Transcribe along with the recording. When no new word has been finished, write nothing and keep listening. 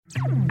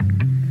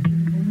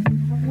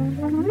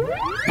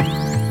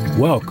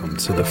Welcome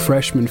to the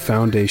Freshman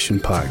Foundation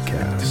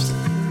Podcast,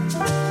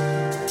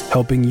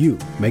 helping you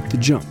make the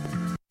jump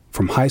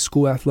from high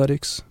school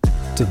athletics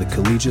to the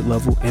collegiate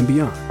level and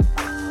beyond,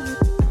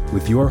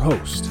 with your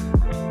host,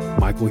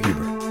 Michael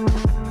Huber.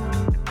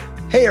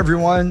 Hey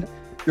everyone,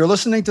 you're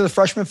listening to the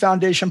Freshman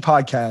Foundation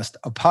Podcast,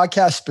 a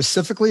podcast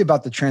specifically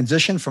about the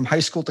transition from high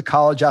school to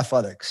college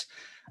athletics.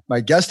 My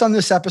guest on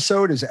this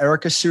episode is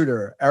Erica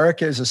Suter.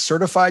 Erica is a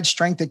certified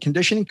strength and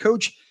conditioning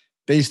coach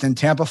based in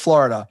Tampa,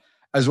 Florida,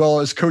 as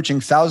well as coaching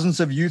thousands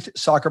of youth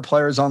soccer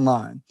players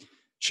online.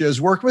 She has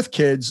worked with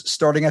kids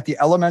starting at the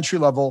elementary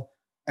level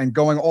and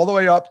going all the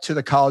way up to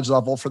the college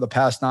level for the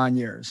past 9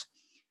 years.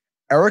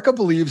 Erica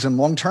believes in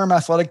long-term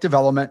athletic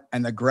development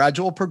and the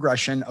gradual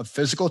progression of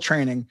physical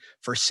training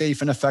for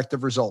safe and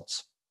effective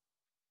results.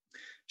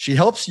 She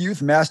helps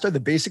youth master the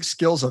basic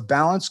skills of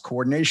balance,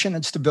 coordination,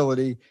 and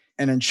stability,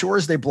 and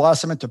ensures they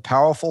blossom into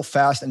powerful,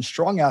 fast, and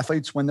strong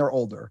athletes when they're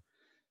older.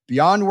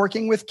 Beyond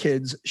working with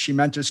kids, she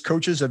mentors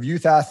coaches of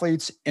youth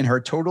athletes in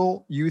her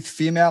Total Youth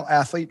Female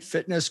Athlete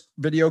Fitness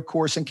video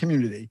course and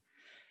community.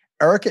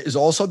 Erica is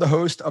also the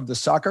host of the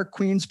Soccer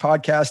Queens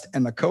podcast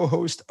and the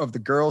co-host of the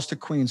Girls to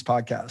Queens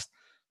podcast.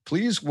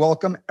 Please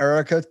welcome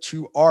Erica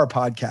to our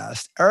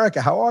podcast.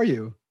 Erica, how are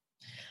you?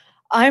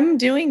 I'm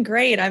doing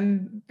great.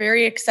 I'm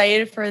very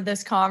excited for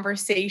this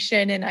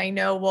conversation, and I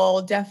know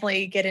we'll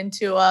definitely get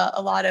into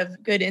a lot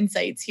of good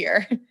insights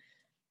here.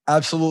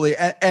 Absolutely.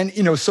 And,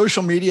 you know,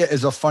 social media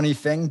is a funny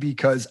thing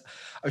because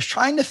I was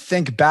trying to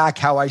think back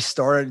how I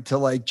started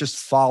to just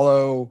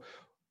follow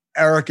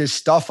Erica's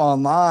stuff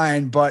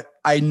online, but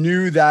I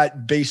knew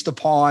that based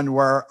upon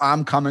where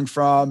I'm coming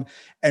from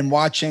and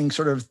watching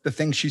sort of the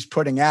things she's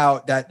putting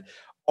out, that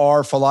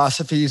our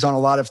philosophies on a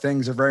lot of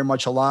things are very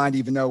much aligned,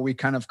 even though we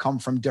kind of come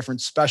from different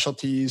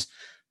specialties,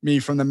 me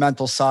from the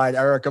mental side,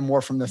 Erica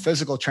more from the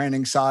physical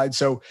training side.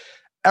 So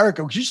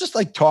Erica, could you just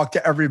talk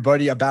to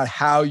everybody about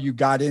how you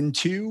got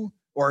into,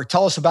 or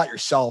tell us about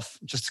yourself,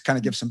 just to kind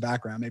of give some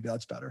background? Maybe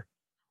that's better.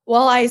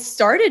 Well, I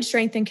started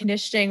strength and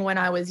conditioning when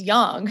I was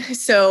young.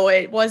 So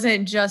it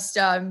wasn't just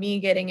me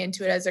getting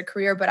into it as a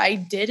career, but I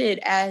did it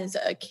as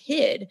a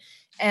kid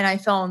and I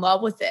fell in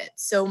love with it.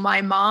 So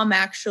my mom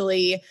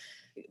actually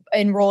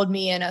enrolled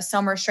me in a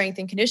summer strength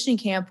and conditioning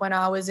camp when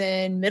I was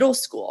in middle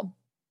school.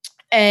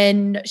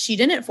 And she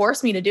didn't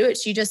force me to do it.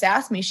 She just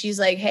asked me, she's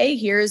like, hey,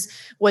 here's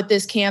what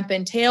this camp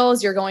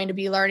entails. You're going to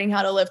be learning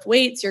how to lift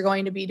weights. You're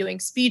going to be doing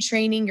speed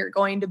training. You're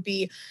going to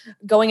be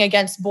going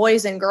against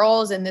boys and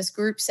girls in this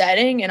group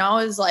setting. And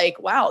I was like,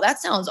 wow, that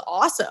sounds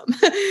awesome.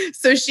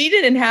 So she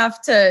didn't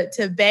have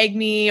to beg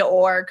me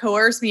or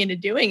coerce me into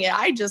doing it.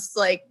 I just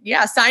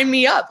sign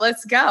me up.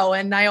 Let's go.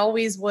 And I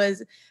always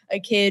was a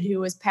kid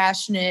who was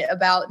passionate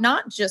about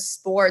not just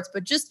sports,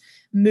 but just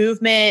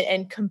movement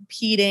and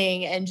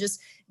competing and just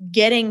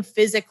getting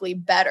physically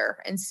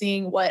better and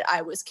seeing what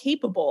I was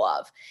capable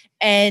of.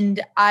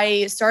 And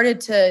I started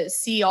to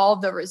see all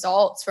the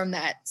results from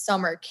that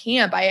summer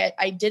camp.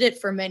 I did it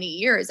for many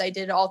years. I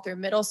did it all through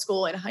middle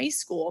school and high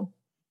school.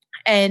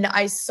 And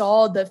I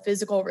saw the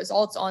physical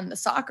results on the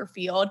soccer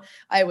field.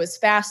 I was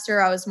faster.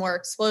 I was more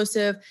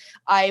explosive.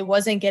 I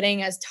wasn't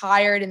getting as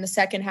tired in the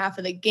second half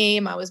of the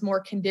game. I was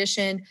more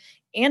conditioned.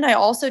 And I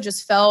also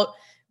just felt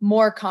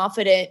more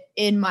confident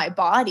in my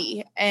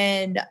body.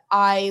 And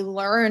I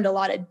learned a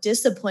lot of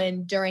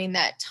discipline during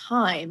that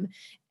time.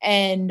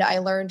 And I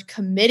learned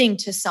committing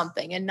to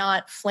something and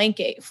not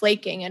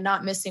flaking and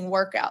not missing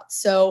workouts.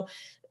 So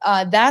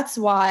that's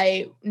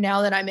why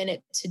now that I'm in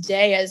it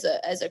today as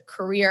a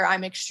career,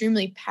 I'm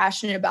extremely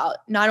passionate about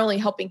not only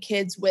helping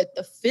kids with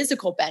the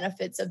physical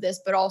benefits of this,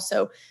 but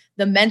also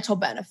the mental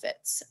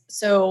benefits.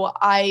 So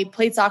I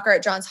played soccer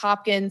at Johns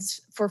Hopkins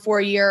for 4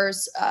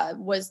 years,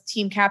 was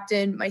team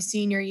captain my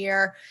senior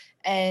year,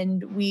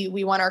 and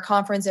we won our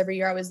conference every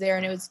year I was there.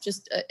 And it was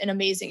just an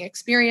amazing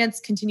experience.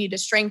 Continued to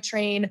strength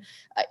train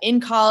in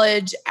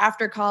college,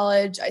 after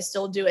college. I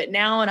still do it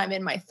now, and I'm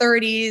in my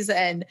 30s,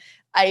 and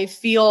I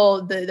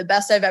feel the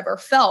best I've ever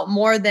felt,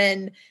 more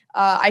than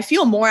I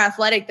feel more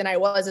athletic than I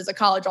was as a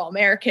college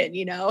All-American,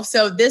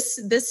 So this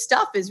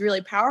stuff is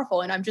really powerful,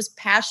 and I'm just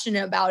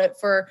passionate about it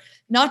for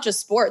not just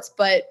sports,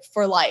 but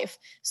for life.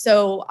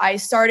 So I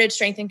started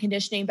strength and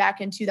conditioning back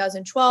in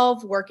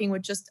 2012, working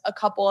with just a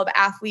couple of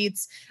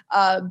athletes.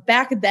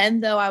 Back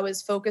then, though, I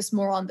was focused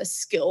more on the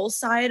skills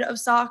side of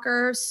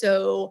soccer.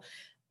 So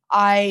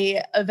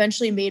I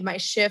eventually made my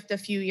shift a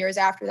few years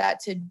after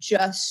that to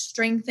just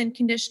strength and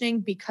conditioning,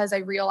 because I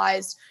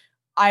realized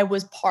I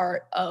was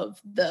part of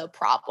the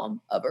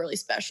problem of early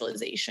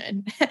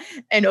specialization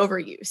and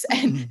overuse.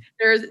 And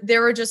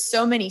there were just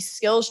so many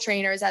skills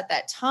trainers at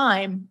that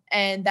time.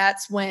 And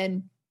that's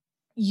when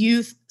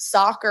youth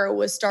soccer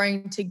was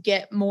starting to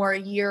get more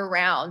year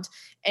round,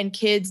 and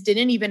kids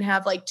didn't even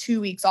have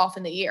 2 weeks off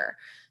in the year.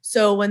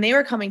 So when they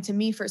were coming to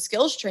me for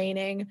skills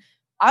training,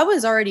 I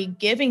was already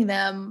giving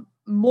them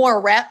more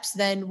reps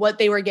than what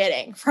they were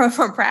getting from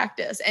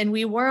practice. And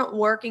we weren't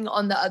working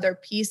on the other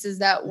pieces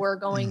that were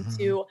going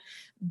to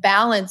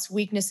balance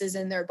weaknesses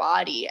in their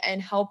body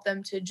and help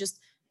them to just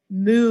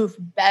move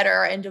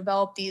better and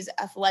develop these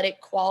athletic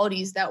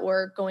qualities that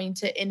were going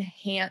to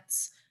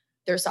enhance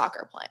their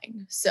soccer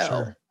playing. So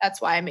Sure.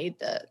 that's why I made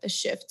the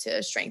shift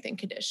to strength and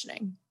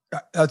conditioning.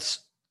 That's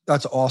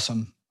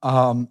awesome.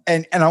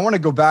 And I want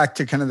to go back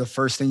to kind of the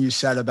first thing you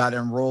said about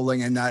enrolling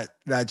in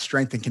that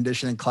strength and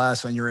conditioning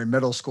class when you're in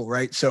middle school,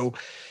 right? So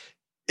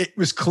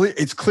it's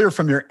clear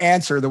from your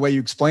answer, the way you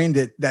explained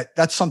it, that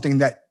that's something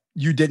that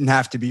you didn't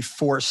have to be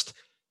forced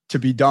to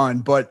be done.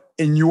 But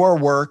in your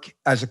work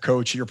as a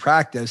coach, your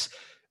practice,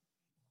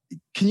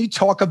 can you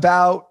talk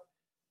about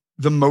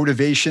the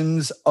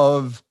motivations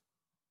of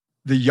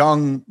the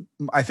young,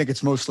 I think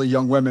it's mostly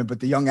young women, but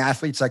the young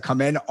athletes that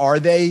come in, are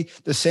they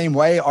the same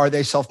way? Are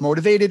they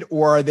self-motivated,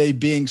 or are they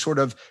being sort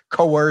of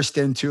coerced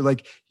into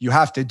like, you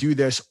have to do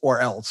this or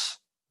else?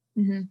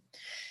 Mm-hmm.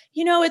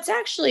 It's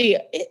actually,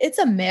 it's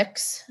a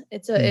mix.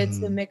 It's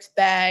a mixed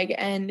bag.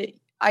 And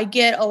I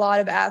get a lot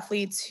of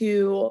athletes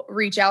who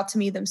reach out to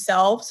me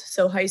themselves.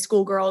 So high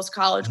school girls,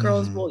 college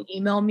girls will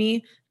email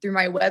me through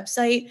my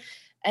website.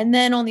 And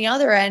then on the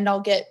other end, I'll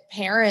get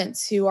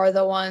parents who are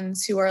the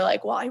ones who are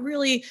like, well, I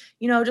really,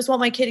 just want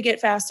my kid to get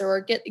faster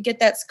or get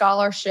that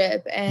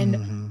scholarship.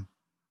 And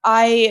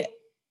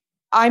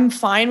I'm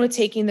fine with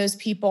taking those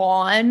people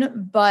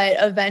on, but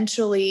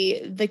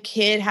eventually the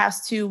kid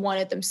has to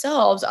want it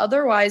themselves.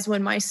 Otherwise,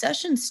 when my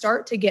sessions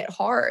start to get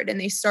hard and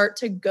they start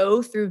to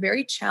go through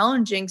very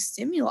challenging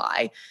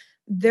stimuli,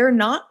 they're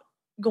not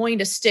going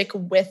to stick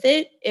with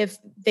it if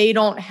they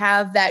don't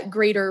have that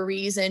greater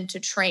reason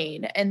to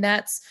train. And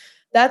that's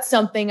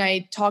something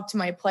I talk to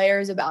my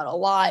players about a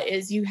lot,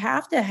 is you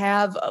have to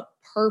have a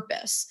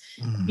purpose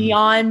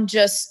beyond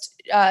just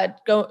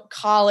go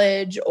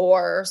college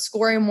or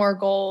scoring more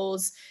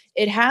goals.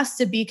 It has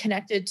to be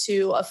connected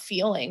to a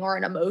feeling or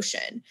an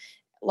emotion.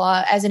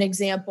 As an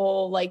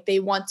example, like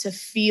they want to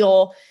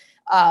feel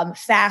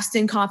fast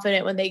and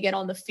confident when they get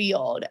on the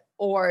field,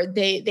 or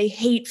they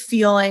hate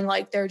feeling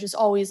like they're just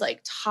always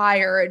like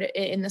tired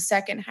in the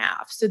second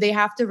half. So they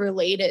have to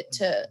relate it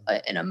to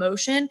an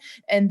emotion,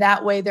 and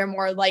that way they're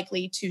more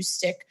likely to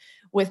stick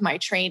with my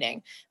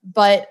training.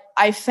 But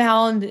I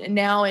found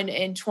now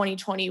in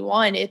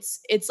 2021,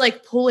 it's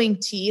like pulling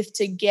teeth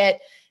to get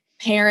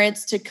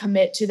parents to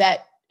commit to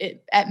that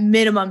at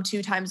minimum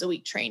 2 times a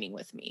week training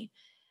with me.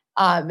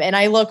 And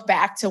I look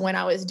back to when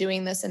I was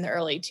doing this in the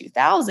early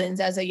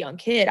 2000s as a young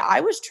kid, I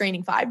was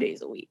training 5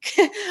 days a week.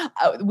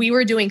 We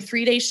were doing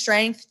 3-day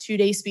strength,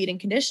 2-day speed and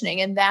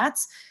conditioning. And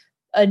that's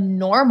a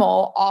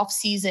normal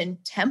off-season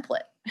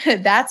template.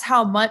 That's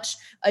how much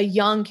a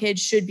young kid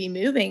should be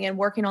moving and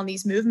working on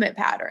these movement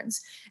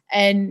patterns.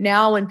 And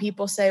now when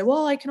people say,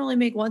 well, I can only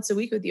make once a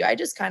week with you, I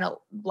just kind of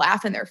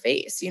laugh in their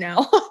face,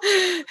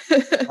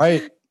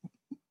 Right.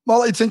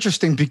 Well, it's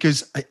interesting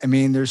because I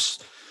mean, there's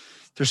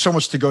so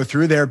much to go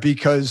through there,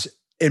 because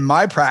in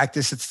my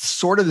practice, it's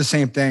sort of the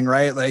same thing,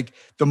 right? Like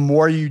the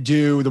more you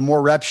do, the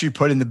more reps you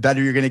put in, the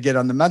better you're going to get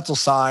on the mental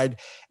side.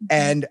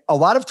 And a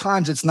lot of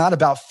times it's not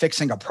about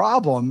fixing a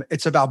problem.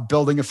 It's about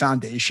building a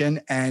foundation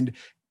and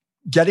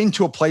getting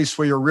to a place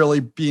where you're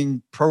really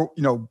being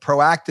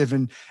proactive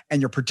and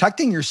you're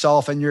protecting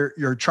yourself and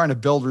you're trying to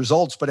build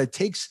results, but it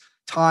takes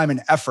time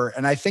and effort.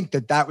 And I think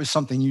that was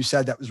something you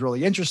said that was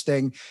really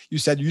interesting. You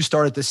said you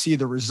started to see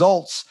the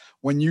results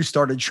when you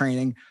started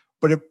training,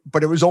 but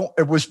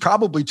it was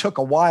probably took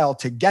a while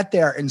to get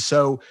there. And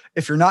so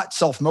if you're not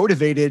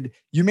self-motivated,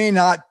 you may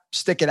not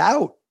stick it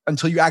out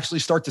until you actually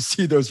start to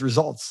see those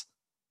results.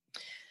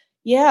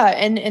 Yeah.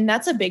 And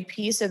that's a big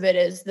piece of it,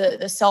 is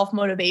the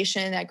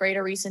self-motivation, that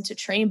greater reason to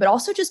train, but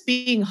also just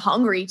being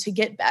hungry to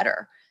get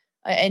better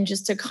and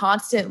just to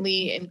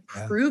constantly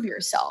improve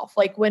yourself.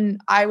 Like when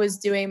I was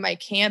doing my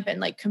camp and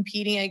like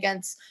competing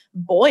against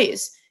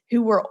boys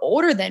who were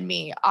older than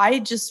me, I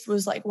just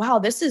was like, wow,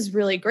 this is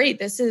really great.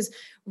 This is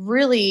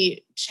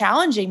really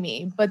challenging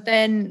me. But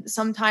then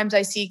sometimes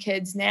I see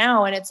kids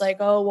now and it's like,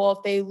 oh, well,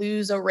 if they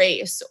lose a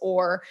race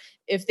or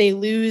if they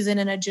lose in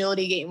an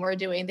agility game we're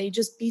doing, they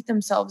just beat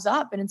themselves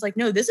up. And it's like,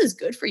 no, this is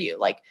good for you.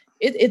 Like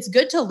it's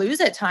good to lose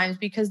at times,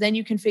 because then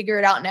you can figure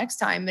it out next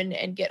time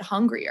and get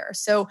hungrier.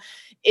 So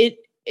it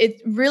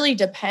really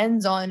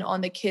depends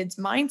on the kid's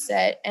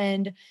mindset.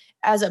 And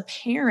as a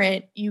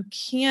parent, you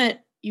can't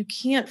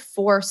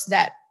force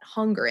that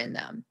hunger in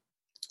them.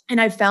 And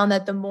I've found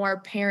that the more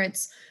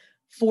parents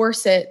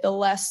force it, the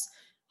less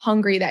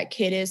hungry that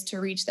kid is to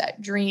reach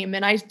that dream.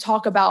 And I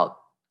talk about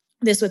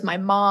this with my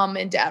mom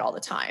and dad all the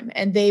time,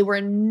 and they were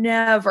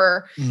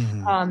never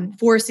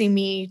forcing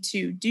me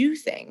to do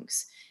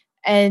things.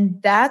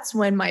 And that's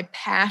when my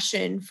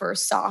passion for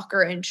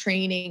soccer and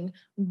training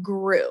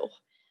grew.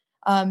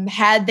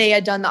 Had they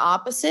had done the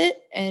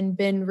opposite and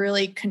been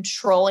really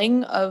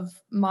controlling of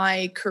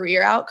my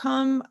career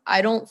outcome,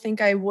 I don't think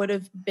I would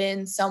have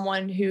been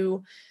someone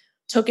who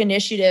took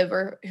initiative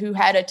or who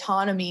had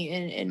autonomy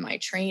in my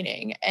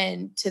training.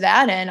 And to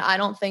that end, I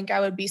don't think I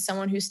would be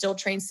someone who still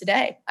trains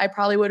today. I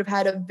probably would have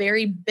had a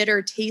very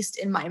bitter taste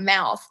in my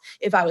mouth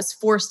if I was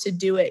forced to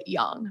do it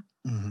young.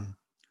 Mm-hmm.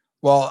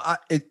 Well,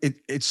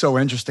 it's so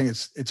interesting.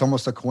 It's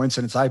almost a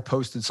coincidence. I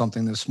posted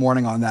something this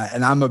morning on that,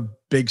 and I'm a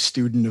big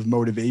student of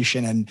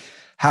motivation and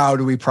how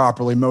do we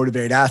properly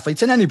motivate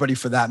athletes and anybody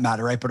for that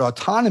matter, right? But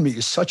autonomy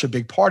is such a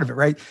big part of it,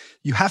 right?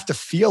 You have to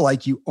feel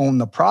like you own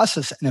the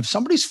process. And if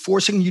somebody's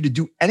forcing you to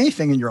do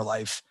anything in your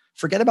life,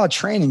 forget about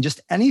training, just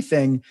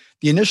anything,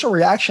 the initial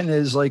reaction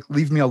is like,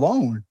 leave me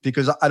alone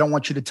because I don't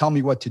want you to tell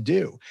me what to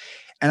do.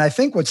 And I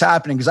think what's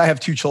happening, because I have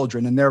two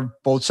children and they're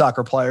both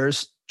soccer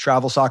players,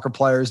 travel soccer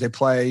players. They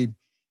play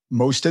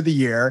most of the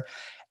year.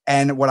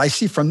 And what I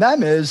see from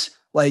them is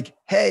like,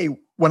 hey,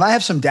 when I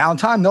have some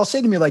downtime, they'll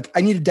say to me like,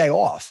 I need a day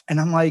off.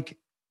 And I'm like,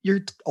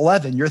 you're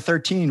 11, you're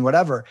 13,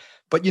 whatever.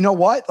 But you know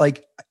what?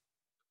 Like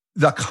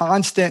the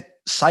constant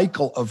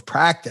cycle of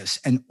practice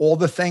and all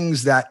the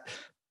things that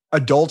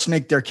adults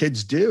make their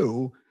kids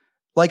do,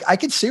 like I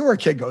could see where a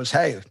kid goes,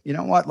 hey, you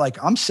know what?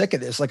 Like I'm sick of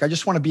this. Like I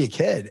just want to be a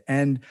kid.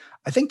 And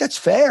I think that's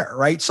fair,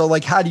 right? So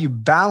like, how do you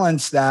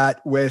balance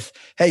that with,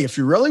 hey, if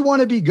you really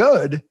want to be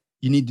good,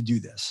 you need to do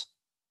this?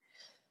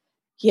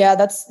 Yeah,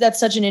 that's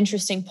such an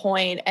interesting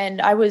point.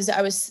 And I was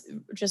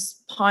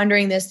just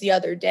pondering this the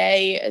other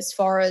day as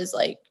far as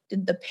like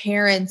the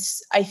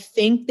parents, I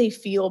think they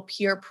feel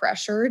peer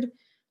pressured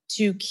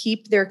to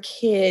keep their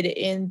kid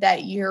in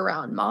that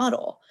year-round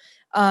model.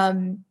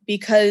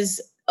 Because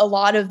a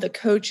lot of the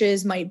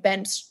coaches might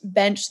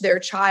bench their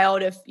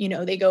child if,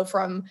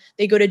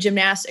 they go to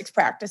gymnastics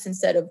practice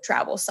instead of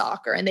travel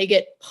soccer and they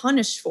get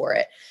punished for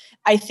it.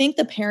 I think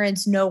the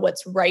parents know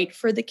what's right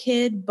for the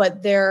kid,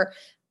 but they're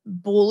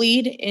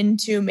bullied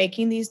into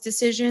making these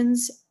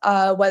decisions,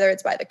 whether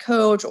it's by the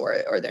coach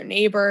or their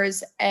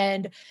neighbors,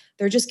 and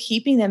they're just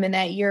keeping them in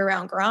that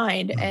year-round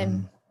grind. Mm-hmm.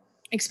 And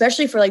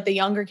especially for like the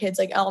younger kids,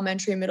 like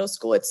elementary and middle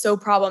school, it's so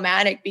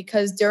problematic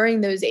because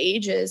during those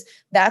ages,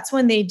 that's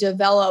when they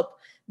develop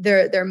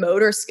their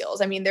motor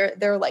skills. I mean,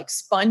 they're like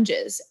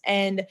sponges,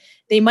 and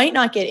they might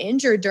not get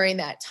injured during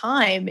that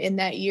time in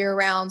that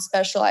year-round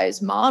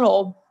specialized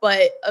model,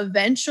 but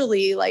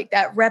eventually like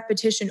that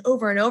repetition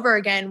over and over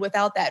again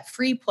without that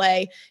free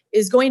play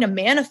is going to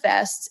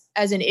manifest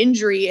as an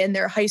injury in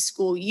their high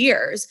school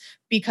years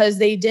because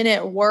they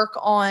didn't work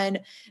on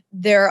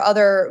their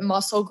other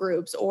muscle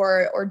groups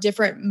or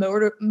different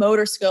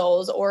motor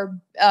skills or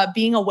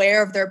being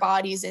aware of their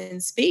bodies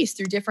in space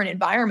through different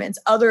environments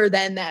other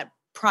than that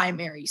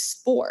primary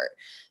sport.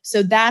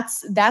 So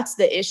that's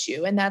the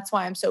issue. And that's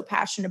why I'm so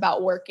passionate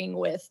about working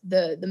with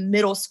the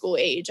middle school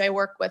age. I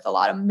work with a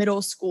lot of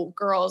middle school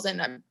girls,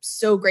 and I'm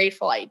so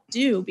grateful I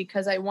do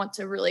because I want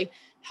to really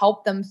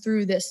help them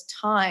through this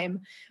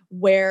time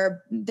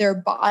where their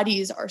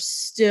bodies are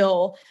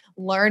still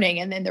learning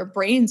and then their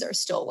brains are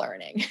still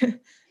learning.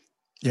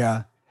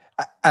 Yeah.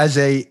 As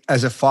a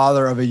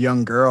father of a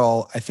young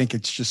girl, I think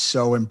it's just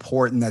so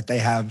important that they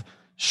have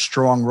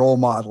strong role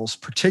models,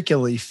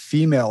 particularly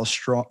female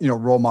strong,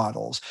 role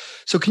models.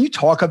 So can you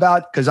talk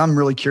about, because I'm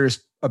really curious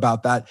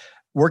about that,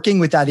 working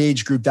with that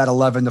age group, that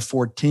 11 to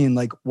 14,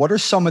 like what are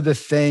some of the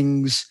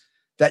things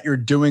that you're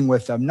doing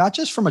with them? Not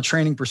just from a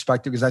training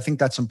perspective, because I think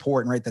that's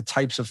important, right? The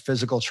types of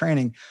physical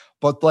training,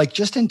 but like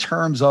just in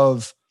terms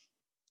of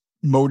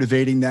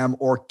motivating them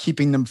or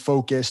keeping them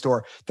focused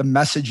or the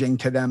messaging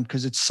to them,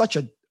 because it's such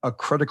a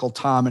critical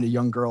time in a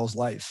young girl's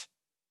life.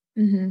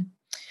 Mm-hmm.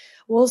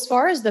 Well, as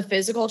far as the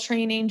physical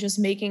training, just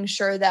making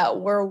sure that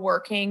we're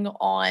working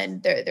on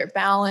their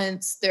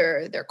balance,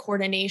 their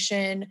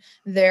coordination,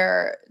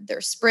 their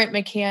sprint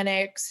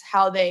mechanics,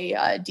 how they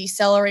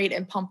decelerate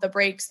and pump the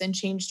brakes, then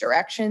change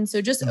direction.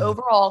 So just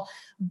overall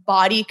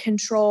body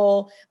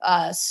control,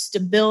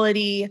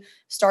 stability,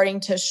 starting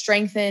to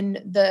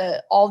strengthen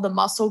all the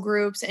muscle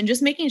groups, and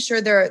just making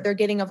sure they're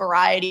getting a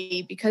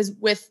variety, because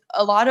with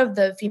a lot of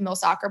the female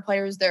soccer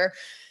players, they're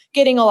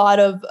getting a lot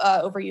of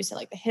overuse in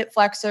like the hip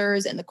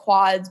flexors and the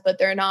quads, but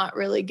they're not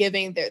really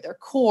giving their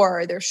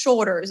core, their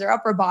shoulders, their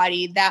upper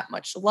body that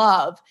much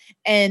love.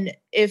 And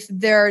if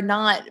they're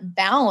not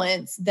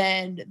balanced,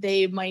 then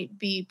they might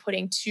be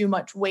putting too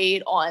much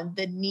weight on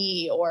the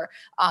knee or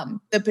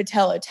the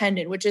patella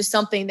tendon, which is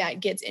something that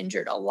gets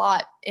injured a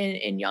lot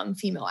in young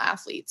female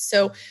athletes.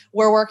 So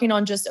we're working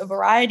on just a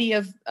variety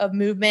of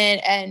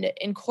movement and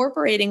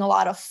incorporating a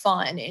lot of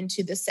fun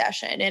into the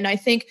session. And I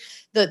think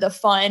the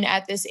fun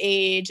at this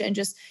age and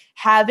just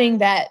having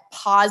that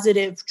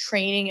positive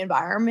training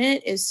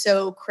environment is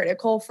so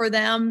critical for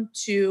them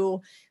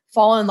to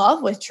fall in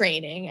love with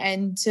training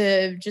and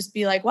to just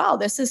be like, wow,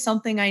 this is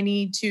something I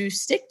need to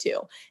stick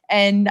to.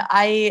 And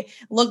I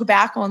look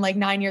back on like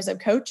 9 years of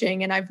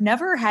coaching, and I've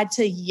never had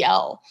to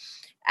yell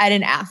at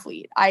an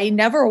athlete. I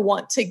never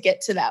want to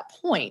get to that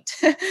point.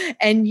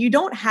 And you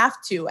don't have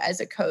to as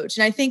a coach.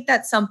 And I think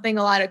that's something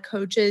a lot of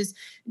coaches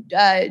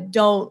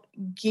don't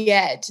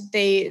get.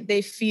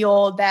 They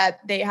feel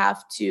that they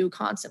have to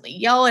constantly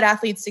yell at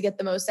athletes to get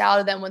the most out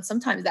of them, when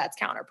sometimes that's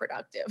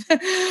counterproductive.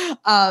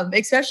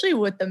 Especially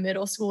with the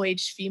middle school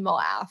age female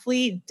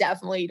athlete,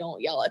 definitely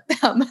don't yell at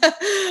them.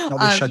 They'll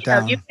be shut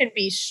down. You can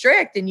be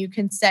strict and you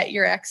can set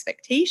your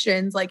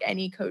expectations like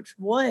any coach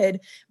would,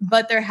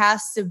 but there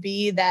has to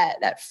be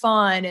that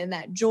fun and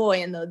that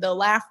joy and the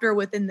laughter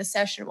within the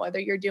session, whether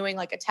you're doing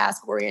like a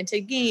task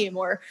oriented game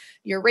or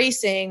you're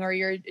racing or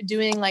you're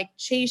doing like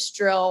chase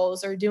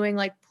drills or doing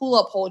like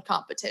pull-up hold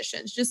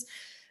competitions. Just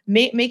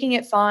making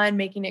it fun,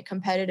 making it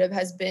competitive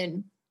has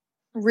been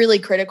really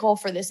critical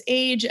for this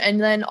age.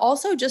 And then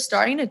also just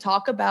starting to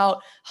talk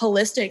about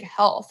holistic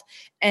health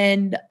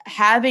and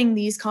having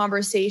these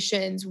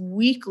conversations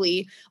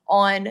weekly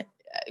on,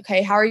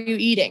 okay, how are you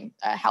eating?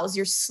 How's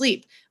your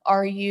sleep?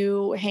 Are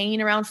you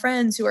hanging around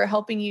friends who are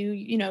helping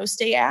you,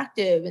 stay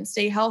active and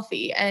stay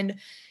healthy? And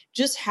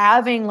just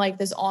having like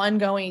this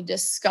ongoing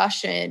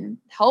discussion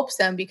helps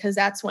them, because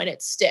that's when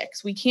it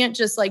sticks. We can't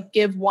just like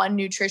give one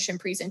nutrition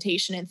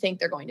presentation and think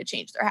they're going to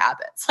change their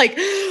habits. Like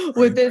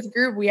with this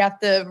group, we have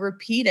to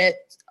repeat it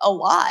a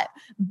lot,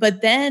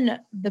 but then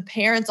the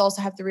parents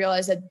also have to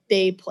realize that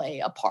they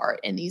play a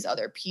part in these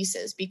other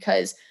pieces,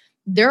 because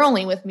they're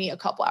only with me a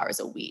couple hours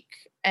a week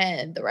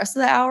and the rest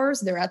of the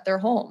hours they're at their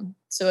home.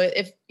 So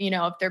if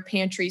their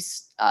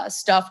pantry's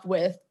stuffed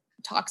with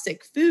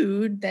toxic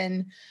food,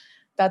 then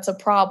that's a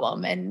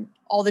problem. And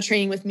all the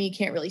training with me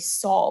can't really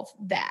solve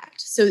that.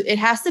 So it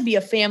has to be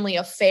a family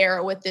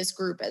affair with this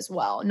group as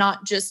well,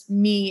 not just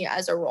me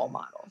as a role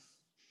model.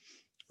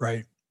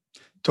 Right.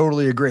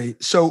 Totally agree.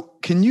 So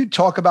can you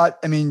talk about,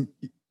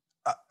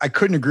 I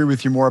couldn't agree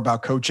with you more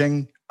about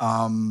coaching.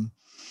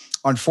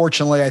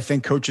 Unfortunately, I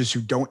think coaches who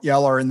don't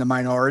yell are in the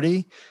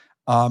minority.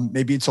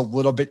 Maybe it's a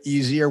little bit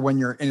easier when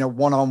you're in a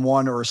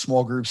one-on-one or a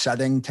small group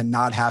setting to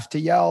not have to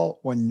yell.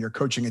 When you're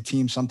coaching a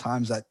team,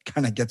 sometimes that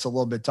kind of gets a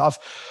little bit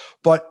tough.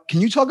 But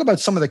can you talk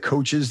about some of the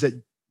coaches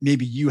that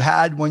maybe you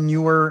had when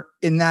you were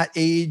in that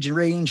age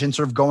range and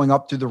sort of going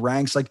up through the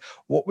ranks? Like,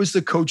 what was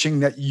the coaching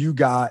that you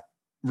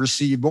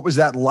received? What was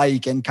that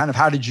like? And kind of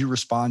how did you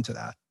respond to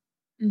that?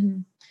 Mm-hmm.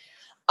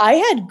 I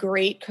had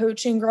great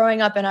coaching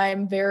growing up, and I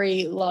am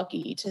very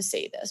lucky to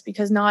say this,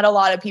 because not a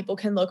lot of people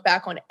can look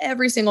back on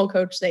every single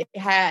coach they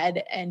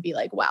had and be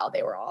like, wow,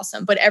 they were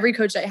awesome. But every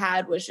coach I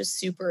had was just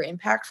super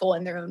impactful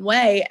in their own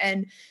way.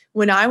 And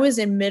when I was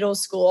in middle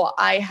school,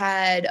 I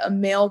had a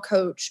male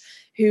coach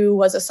who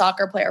was a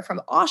soccer player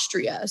from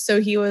Austria.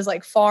 So he was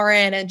like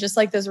foreign and just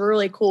like this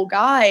really cool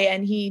guy.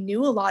 And he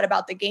knew a lot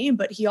about the game,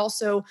 but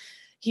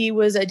he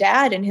was a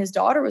dad and his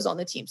daughter was on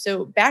the team.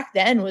 So back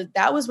then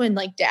that was when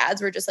like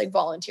dads were just like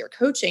volunteer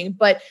coaching.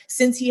 But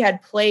since he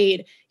had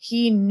played,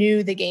 he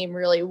knew the game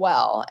really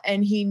well.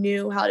 And he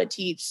knew how to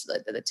teach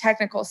the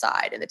technical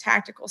side and the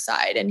tactical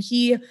side. And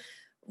he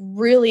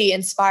really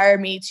inspired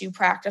me to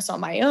practice on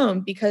my own,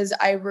 because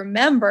I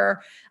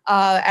remember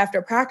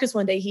after practice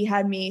one day, he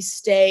had me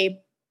stay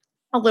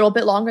a little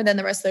bit longer than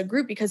the rest of the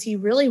group, because he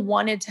really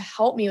wanted to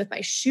help me with my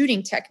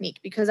shooting technique,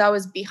 because I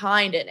was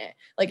behind in it.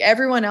 Like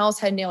everyone else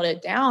had nailed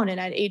it down. And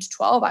at age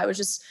 12, I was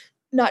just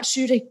not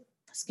shooting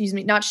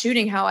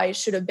how I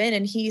should have been.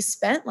 And he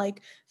spent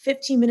like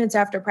 15 minutes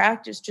after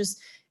practice, just,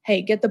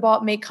 hey, get the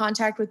ball, make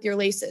contact with your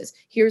laces.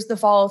 Here's the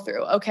follow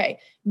through. Okay,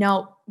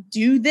 now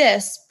do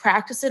this,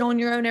 practice it on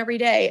your own every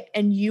day,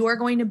 and you are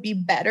going to be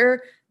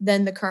better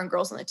than the current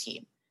girls on the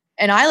team.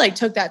 And I like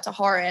took that to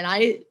heart. And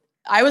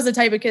I was the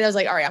type of kid that was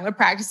like, all right, I'm going to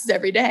practice this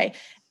every day.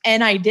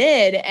 And I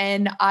did.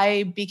 And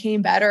I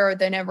became better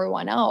than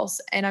everyone else.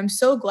 And I'm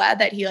so glad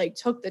that he like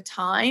took the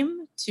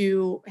time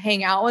to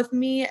hang out with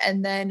me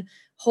and then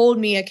hold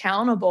me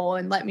accountable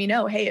and let me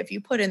know, hey, if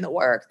you put in the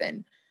work,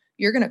 then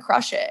you're going to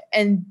crush it.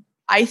 And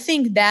I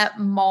think that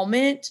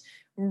moment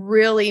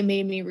really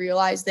made me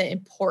realize the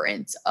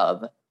importance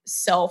of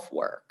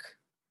self-work.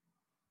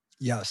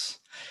 Yes.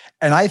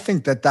 And I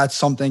think that that's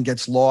something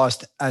gets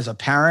lost as a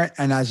parent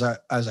and as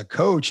a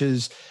coach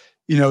is,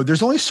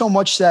 there's only so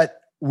much that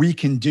we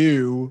can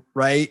do,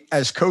 right?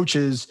 As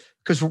coaches,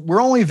 because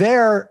we're only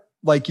there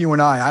like you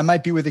and I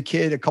might be with a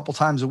kid a couple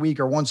times a week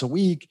or once a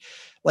week.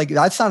 Like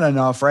that's not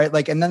enough, right?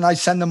 Like, and then I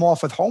send them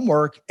off with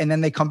homework and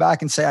then they come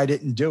back and say, I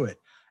didn't do it.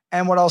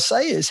 And what I'll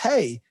say is,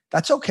 hey,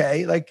 that's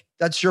okay. Like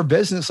that's your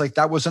business. Like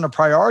that wasn't a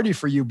priority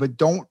for you, but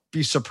don't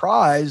be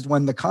surprised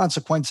when the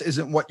consequence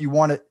isn't what you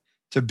want it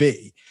to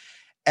be.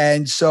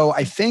 And so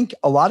I think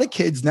a lot of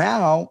kids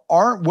now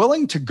aren't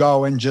willing to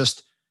go and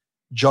just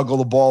juggle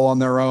the ball on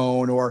their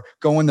own or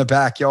go in the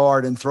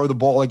backyard and throw the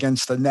ball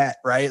against the net,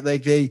 right?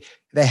 Like they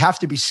have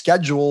to be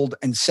scheduled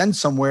and sent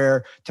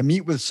somewhere to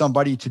meet with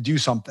somebody to do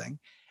something.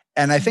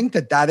 And I think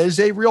that is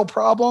a real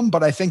problem,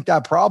 but I think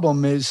that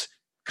problem is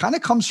kind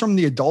of comes from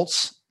the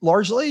adults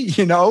largely.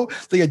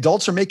 The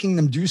adults are making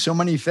them do so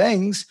many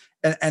things.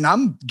 And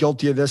I'm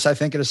guilty of this, I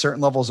think, at a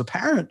certain level as a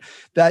parent,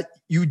 that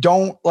you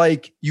don't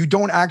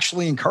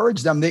actually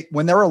encourage them.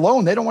 When they're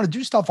alone, they don't want to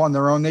do stuff on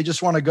their own. They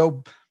just want to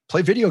go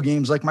play video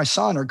games like my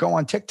son or go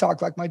on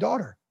TikTok like my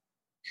daughter.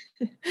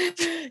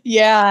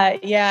 Yeah.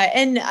 Yeah.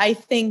 And I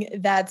think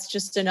that's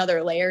just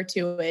another layer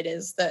to it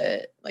is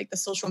the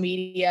social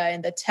media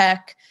and the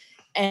tech.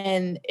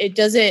 And it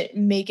doesn't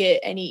make it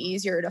any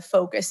easier to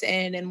focus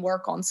in and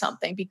work on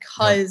something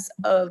because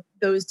of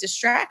those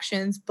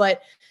distractions.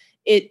 But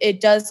it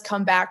does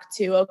come back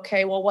to,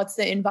 okay, well, what's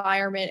the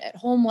environment at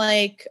home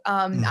like?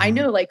 I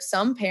know like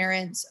some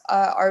parents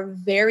are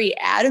very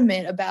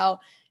adamant about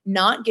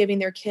not giving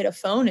their kid a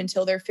phone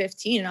until they're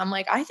 15. And I'm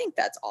like, I think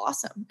that's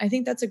awesome. I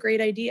think that's a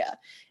great idea.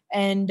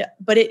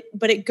 But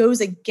it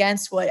goes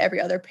against what every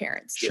other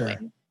parent's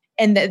doing.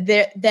 And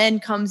then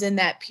comes in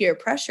that peer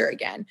pressure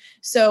again.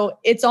 So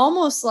it's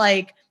almost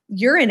like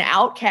you're an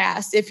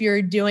outcast if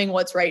you're doing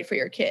what's right for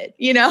your kid,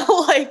 and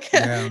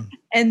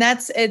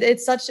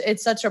it's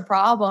such a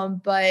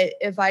problem. But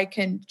if I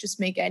can just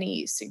make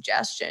any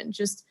suggestion,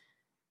 just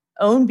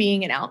own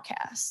being an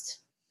outcast.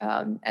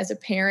 As a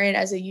parent,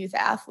 as a youth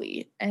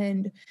athlete.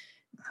 And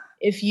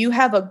if you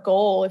have a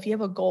goal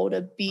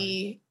to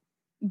be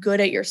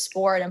good at your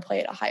sport and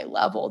play at a high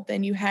level,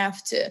 then you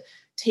have to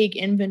take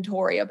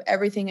inventory of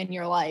everything in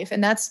your life.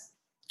 And that's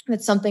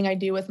something I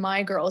do with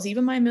my girls,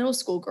 even my middle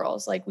school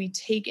girls. Like we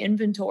take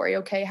inventory.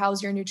 Okay,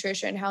 how's your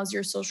nutrition? How's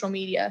your social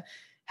media?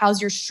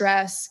 How's your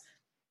stress?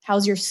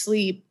 How's your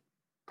sleep?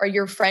 Are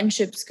your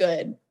friendships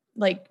good?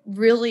 Like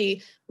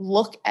really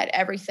look at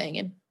everything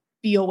and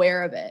be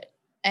aware of it.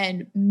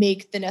 And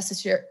make the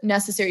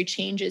necessary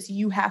changes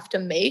you have to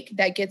make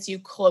that gets you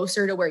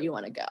closer to where you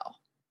want to go.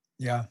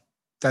 Yeah,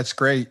 that's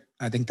great.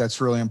 I think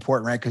that's really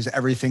important, right? Because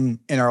everything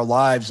in our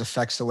lives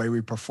affects the way we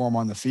perform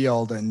on the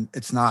field. And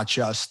it's not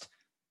just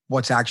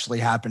what's actually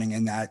happening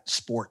in that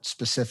sport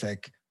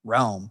specific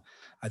realm.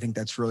 I think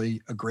that's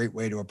really a great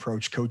way to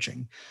approach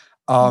coaching.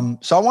 So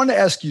I wanted to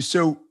ask you,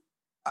 so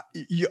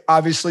you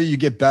obviously you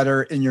get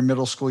better in your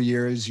middle school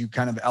years, you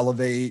kind of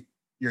elevate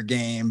your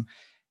game.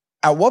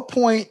 At what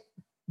point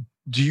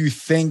do you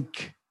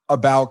think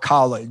about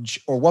college,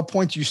 or what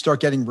point do you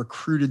start getting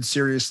recruited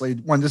seriously?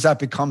 When does that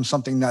become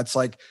something that's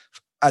like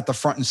at the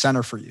front and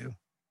center for you?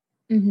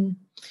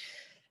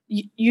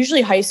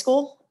 Usually high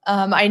school.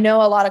 I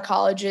know a lot of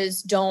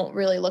colleges don't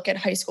really look at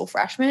high school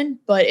freshmen,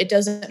 but it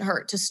doesn't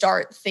hurt to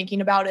start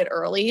thinking about it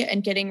early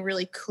and getting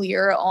really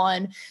clear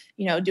on,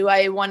 do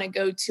I want to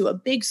go to a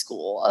big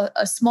school,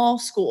 a small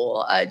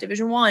school,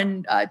 Division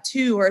I,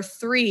 2 or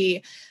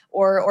 3,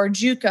 or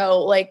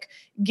JUCO, like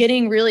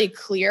getting really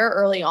clear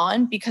early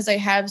on, because I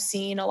have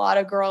seen a lot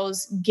of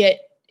girls get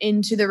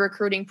into the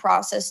recruiting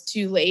process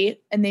too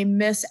late and they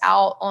miss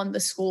out on the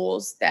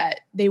schools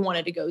that they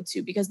wanted to go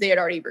to because they had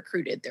already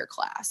recruited their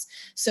class.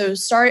 So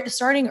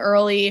starting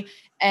early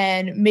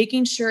and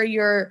making sure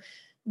you're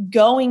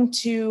going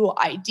to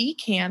ID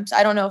camps.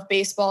 I don't know if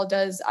baseball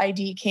does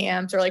ID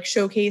camps or like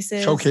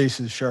showcases.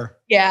 Showcases, sure.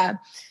 Yeah.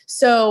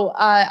 So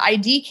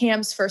ID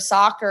camps for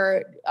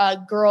soccer,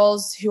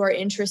 girls who are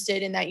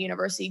interested in that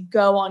university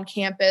go on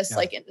campus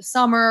like in the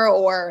summer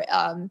or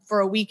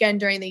for a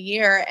weekend during the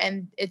year.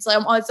 And it's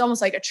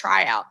almost like a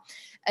tryout.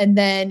 And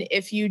then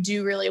if you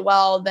do really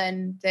well,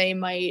 then they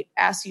might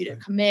ask you to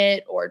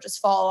commit or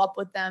just follow up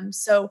with them.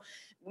 So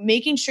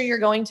making sure you're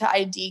going to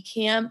ID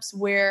camps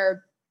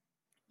where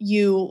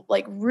you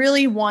like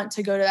really want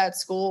to go to that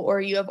school,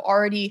 or you have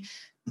already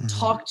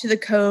talked to the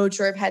coach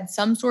or have had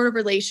some sort of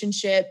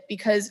relationship,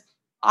 because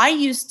I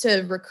used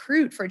to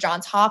recruit for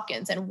Johns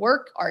Hopkins and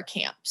work our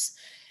camps,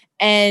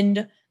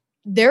 and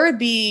there would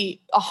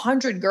be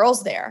 100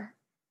 girls there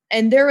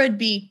and there would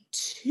be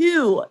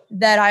 2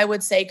 that I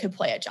would say could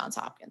play at Johns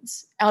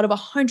Hopkins out of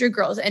 100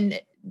 girls. And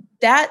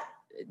that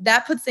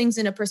puts things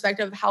into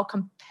perspective of how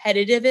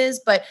competitive it is,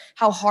 but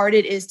how hard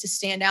it is to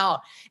stand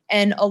out.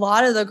 And a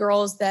lot of the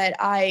girls that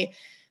I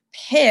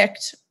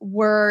picked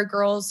were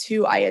girls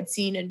who I had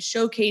seen in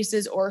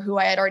showcases or who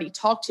I had already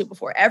talked to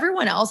before.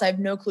 Everyone else, I have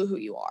no clue who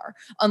you are.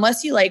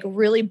 Unless you like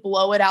really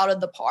blow it out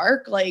of the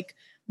park, like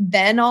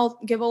then I'll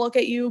give a look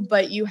at you,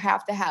 but you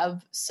have to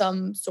have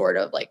some sort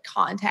of like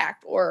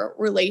contact or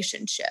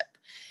relationship.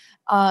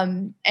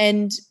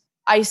 And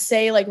I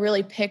say like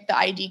really pick the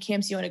ID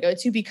camps you want to go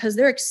to because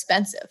they're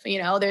expensive.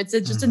 It's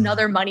just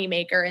another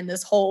moneymaker in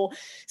this whole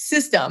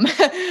system.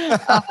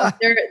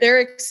 They're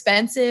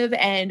expensive,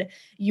 and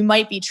you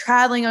might be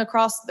traveling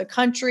across the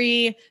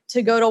country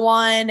to go to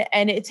one,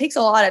 and it takes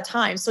a lot of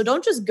time. So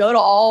don't just go to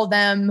all of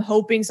them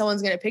hoping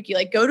someone's going to pick you.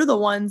 Like go to the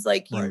ones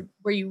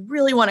where you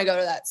really want to go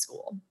to that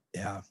school.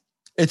 Yeah.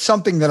 It's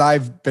something that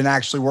I've been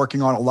actually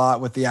working on a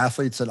lot with the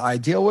athletes that I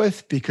deal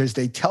with, because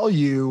they tell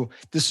you,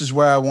 this is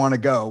where I want to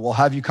go. Well,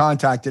 have you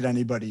contacted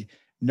anybody?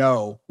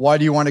 No. Why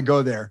do you want to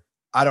go there?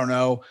 I don't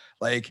know.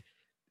 Like,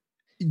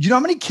 you know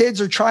how many kids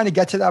are trying to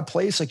get to that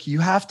place? Like, you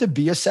have to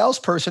be a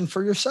salesperson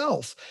for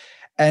yourself.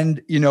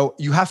 And,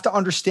 you have to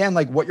understand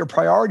like what your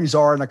priorities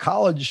are in a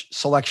college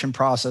selection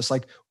process.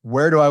 Like,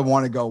 where do I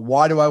want to go?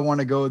 Why do I want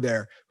to go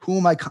there? Who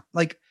am I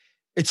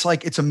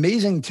it's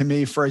amazing to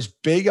me, for as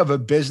big of a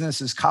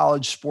business as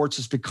college sports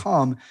has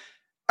become,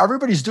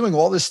 everybody's doing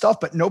all this stuff,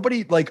 but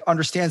nobody like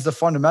understands the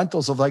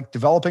fundamentals of like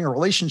developing a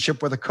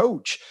relationship with a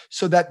coach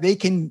so that they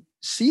can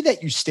see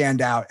that you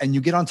stand out and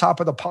you get on top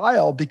of the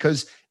pile,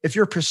 because if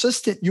you're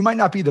persistent, you might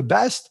not be the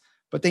best,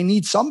 but they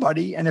need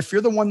somebody. And if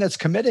you're the one that's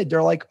committed,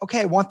 they're like,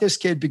 okay, I want this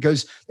kid,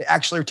 because they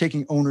actually are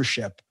taking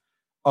ownership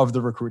of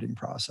the recruiting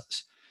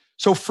process.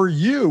 So for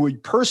you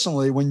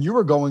personally, when you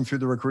were going through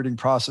the recruiting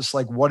process,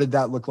 like what did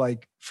that look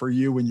like for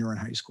you when you were in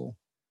high school?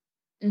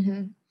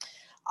 Mm-hmm.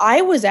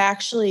 I was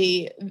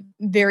actually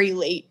very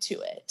late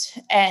to it.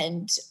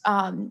 And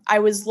I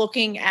was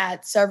looking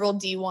at several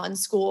D1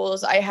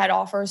 schools. I had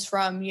offers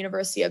from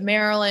University of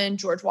Maryland,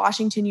 George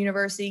Washington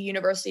University,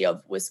 University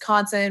of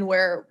Wisconsin,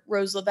 where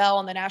Rose Lavelle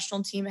and the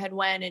national team had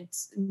went. And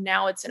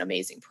now it's an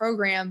amazing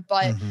program.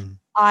 But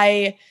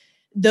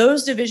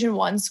those Division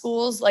I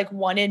schools like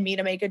wanted me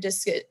to make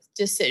a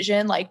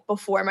decision like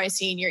before my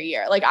senior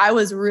year. Like I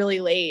was really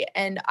late.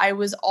 And I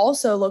was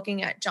also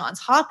looking at Johns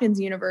Hopkins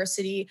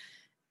University,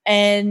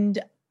 and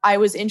I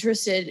was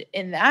interested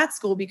in that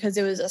school because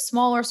it was a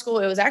smaller school.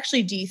 It was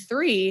actually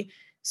D3.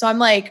 So I'm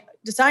like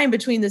deciding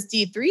between this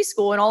D3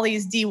 school and all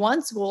these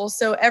D1 schools.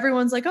 So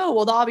everyone's like, oh,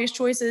 well, the obvious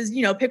choice is,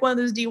 pick one of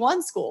those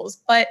D1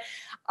 schools. But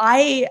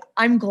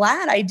I'm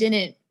glad I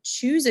didn't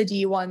choose a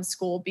D1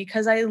 school,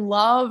 because I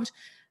loved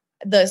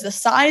the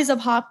size of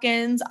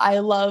Hopkins. I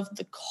love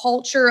the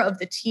culture of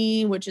the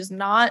team, which is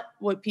not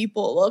what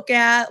people look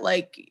at.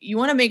 Like you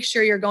want to make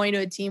sure you're going to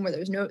a team where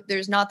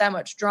there's not that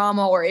much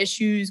drama or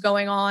issues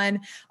going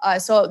on.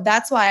 So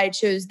that's why I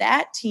chose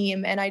that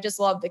team. And I just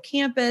love the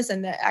campus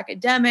and the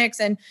academics.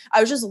 And I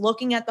was just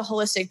looking at the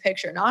holistic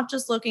picture, not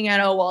just looking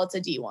at, oh, well, it's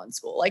a D1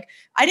 school. Like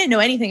I didn't know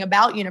anything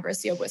about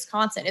University of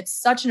Wisconsin. It's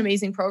such an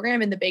amazing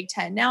program in the Big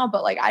Ten now,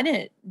 but like I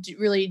didn't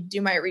really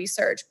do my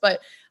research. But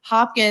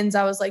Hopkins,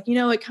 I was like,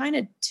 it kind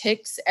of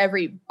ticks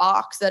every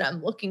box that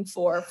I'm looking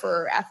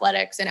for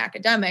athletics and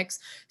academics.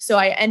 So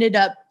I ended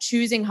up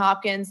choosing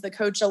Hopkins. The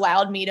coach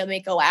allowed me to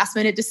make a last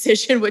minute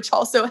decision, which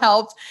also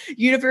helped.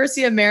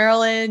 University of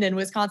Maryland and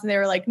Wisconsin, they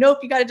were like, nope,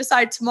 you got to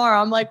decide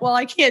tomorrow. I'm like, well,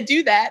 I can't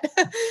do that.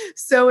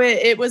 So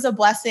it was a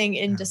blessing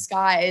in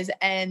disguise.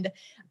 And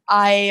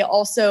I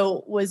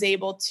also was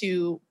able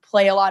to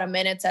play a lot of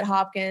minutes at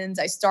Hopkins.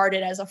 I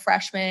started as a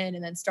freshman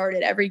and then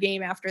started every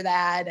game after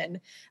that,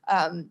 and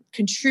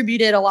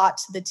contributed a lot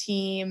to the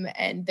team.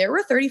 And there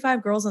were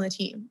 35 girls on the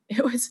team.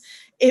 It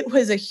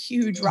was a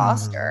huge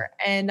roster,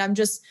 and I'm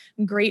just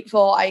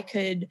grateful I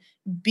could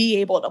be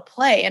able to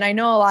play. And I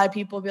know a lot of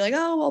people will be like,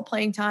 oh, well,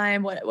 playing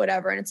time,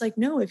 whatever. And it's like,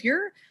 no, if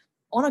you're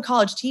on a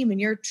college team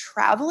and you're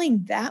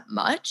traveling that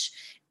much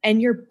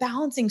and you're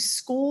balancing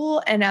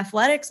school and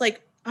athletics,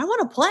 like I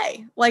want to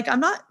play. Like I'm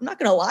not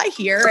going to lie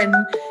here and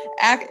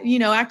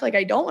act like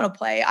I don't want to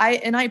play.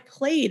 I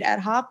played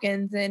at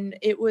Hopkins, and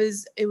it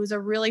was a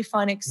really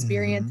fun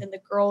experience, and the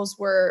girls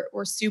were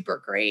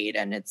super great.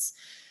 And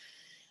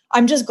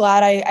I'm just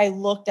glad I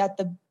looked at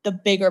the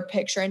bigger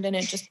picture and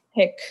didn't just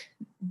pick,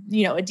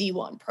 a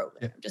D1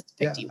 program, just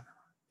pick D1.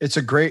 It's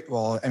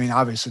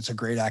obviously it's a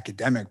great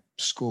academic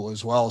school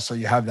as well. So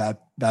you have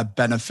that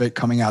benefit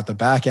coming out the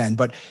back end,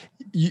 but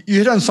you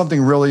hit on something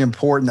really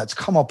important that's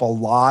come up a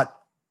lot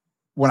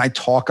when I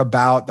talk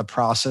about the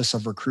process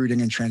of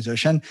recruiting and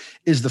transition,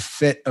 is the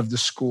fit of the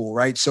school,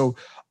 right? So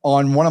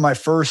on one of my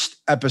first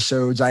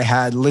episodes, I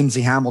had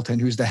Lindsay Hamilton,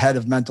 who's the head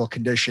of mental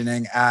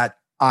conditioning at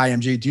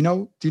IMG. Do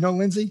you know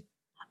Lindsay?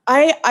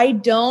 I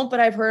don't, but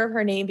I've heard of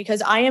her name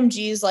because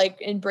IMG is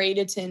like in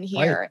Bradenton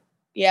here. Right.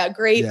 Yeah.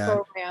 Great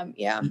program.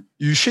 Yeah.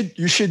 You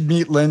should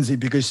meet Lindsay,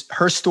 because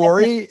her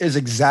story is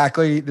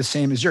exactly the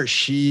same as yours.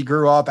 She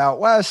grew up out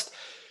West.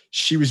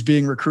 She was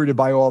being recruited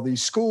by all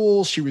these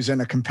schools. She was in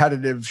a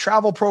competitive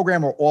travel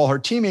program where all her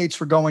teammates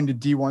were going to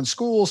D1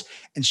 schools,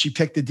 and she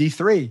picked the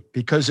D3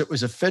 because it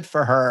was a fit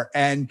for her.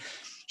 And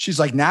she's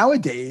like,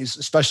 nowadays,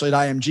 especially at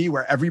IMG,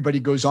 where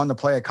everybody goes on to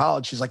play at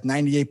college, she's like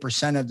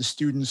 98% of the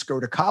students go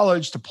to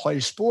college to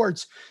play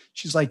sports.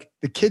 She's like,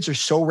 the kids are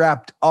so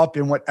wrapped up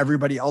in what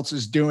everybody else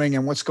is doing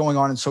and what's going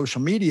on in social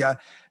media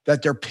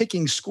that they're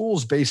picking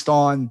schools based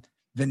on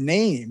the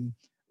name,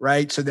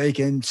 right? So they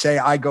can say,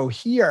 I go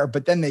here,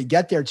 but then they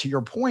get there, to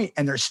your point,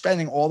 and they're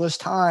spending all this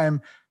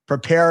time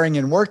preparing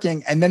and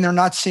working, and then they're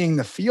not seeing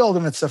the field.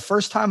 And it's the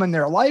first time in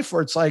their life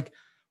where it's like,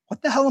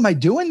 what the hell am I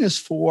doing this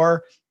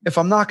for if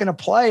I'm not going to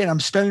play and I'm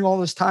spending all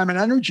this time and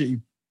energy?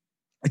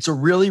 It's a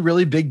really,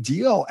 really big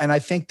deal. And I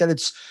think that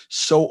it's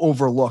so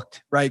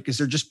overlooked, right? Because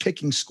they're just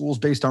picking schools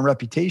based on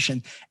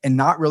reputation and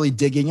not really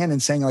digging in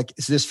and saying, like,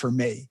 is this for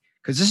me?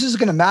 Because this is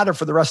going to matter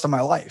for the rest of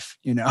my life,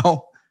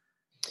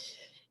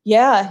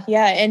 Yeah.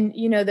 Yeah. And,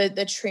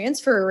 the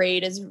transfer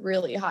rate is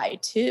really high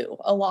too.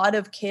 A lot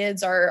of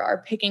kids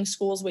are picking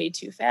schools way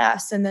too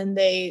fast. And then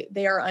they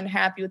are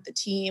unhappy with the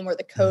team or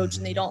the coach,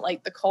 and they don't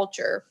like the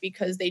culture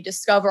because they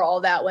discover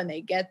all that when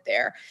they get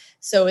there.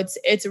 So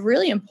it's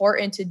really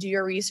important to do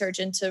your research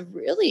and to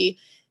really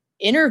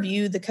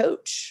interview the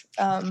coach.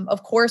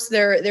 Of course,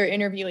 they're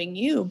interviewing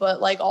you,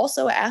 but like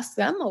also ask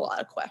them a lot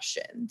of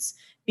questions,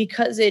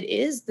 because it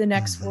is the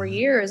next 4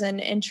 years,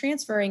 and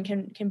transferring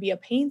can be a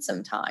pain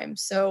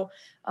sometimes. So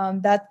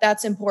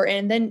that's important.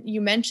 And then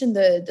you mentioned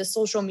the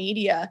social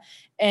media,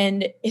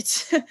 and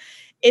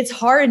it's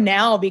hard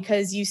now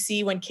because you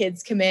see when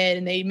kids come in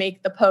and they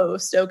make the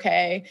post,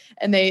 okay,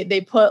 and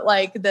they put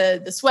like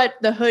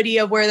the hoodie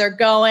of where they're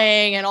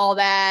going and all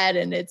that,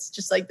 and it's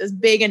just like this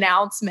big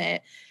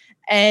announcement.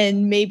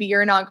 And maybe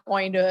you're not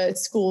going to a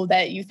school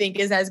that you think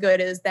is as good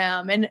as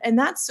them, and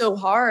that's so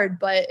hard.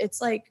 But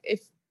it's like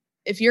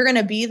if you're going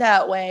to be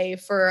that way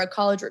for a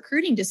college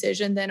recruiting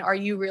decision, then are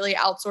you really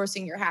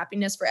outsourcing your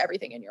happiness for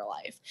everything in your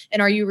life?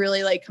 And are you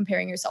really like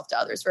comparing yourself to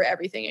others for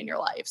everything in your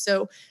life?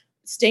 So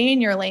stay in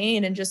your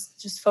lane and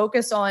just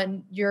focus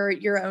on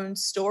your own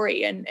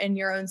story and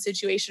your own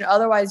situation.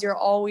 Otherwise, you're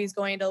always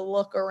going to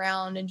look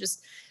around and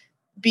just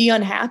be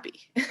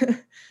unhappy.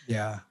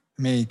 Yeah.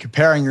 I mean,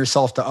 comparing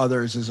yourself to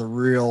others is a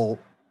real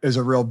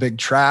big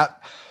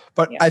trap.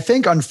 But I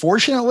think,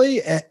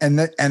 unfortunately,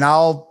 and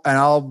I'll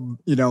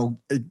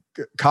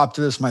cop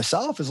to this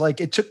myself, is like,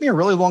 it took me a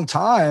really long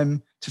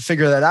time to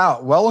figure that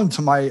out, well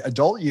into my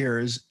adult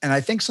years. And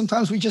I think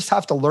sometimes we just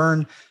have to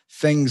learn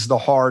things the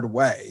hard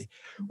way,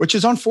 which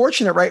is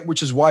unfortunate, right?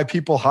 Which is why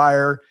people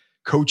hire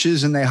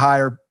coaches and they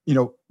hire,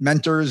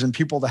 mentors and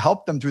people to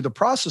help them through the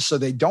process so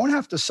they don't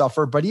have to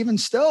suffer. But even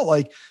still,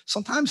 like,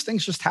 sometimes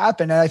things just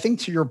happen. And I think,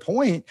 to your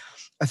point,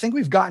 I think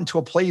we've gotten to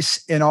a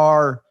place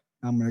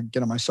I'm going to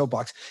get on my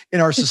soapbox,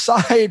 in our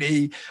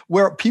society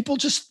where people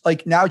just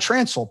like now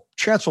transfer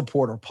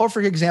portal,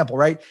 perfect example,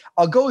 right?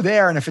 I'll go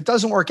there, and if it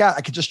doesn't work out,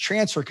 I could just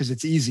transfer because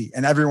it's easy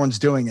and everyone's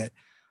doing it.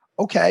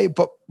 Okay.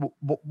 But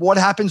what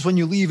happens when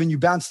you leave and you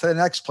bounce to the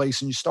next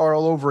place and you start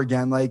all over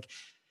again? Like,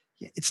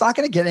 it's not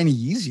going to get any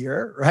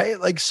easier, right?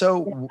 Like, so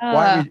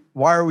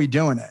why are we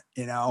doing it?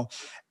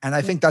 And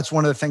I think that's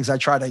one of the things I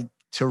try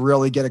to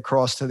really get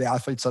across to the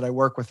athletes that I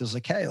work with is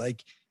like, hey,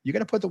 like, you got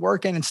to put the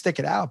work in and stick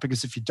it out,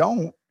 because if you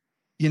don't,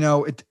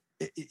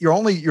 you're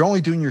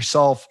only doing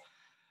yourself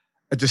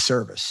a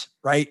disservice,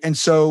 right? And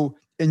so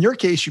in your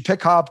case, you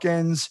pick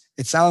Hopkins.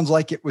 It sounds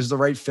like it was the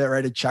right fit,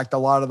 right? It checked a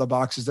lot of the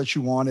boxes that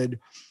you wanted.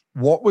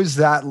 What was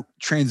that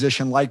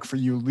transition like for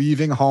you,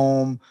 leaving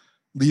home,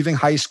 leaving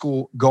high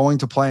school, going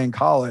to play in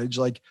college?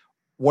 Like,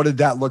 what did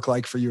that look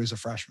like for you as a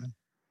freshman?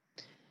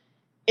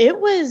 It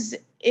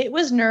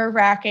was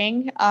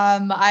nerve-wracking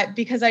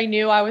because I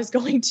knew I was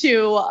going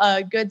to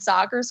a good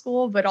soccer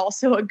school, but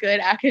also a good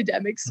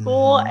academic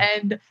school. Mm-hmm.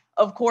 And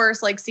of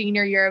course, like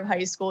senior year of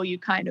high school, you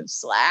kind of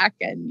slack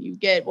and you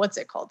get, what's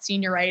it called?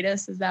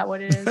 Senioritis. Is that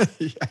what it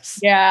is? Yes.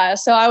 Yeah.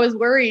 So I was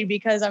worried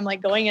because I'm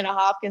like going into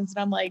Hopkins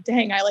and I'm like,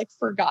 dang, I like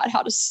forgot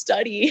how to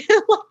study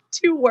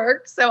to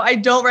work. So I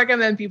don't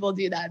recommend people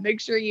do that. Make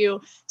sure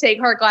you take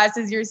hard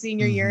classes your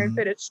senior year and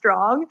finish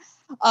strong.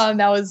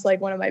 That was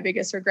like one of my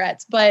biggest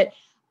regrets. But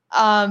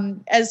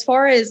as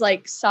far as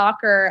like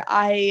soccer,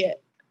 I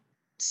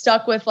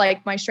stuck with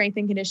like my strength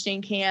and conditioning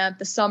camp.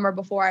 The summer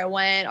before I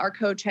went, our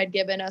coach had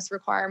given us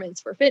requirements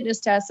for fitness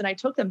tests, and I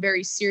took them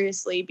very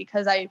seriously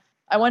because I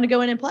wanted to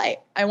go in and play.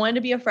 I wanted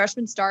to be a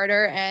freshman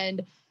starter,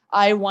 and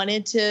I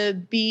wanted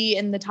to be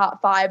in the top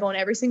 5 on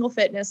every single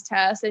fitness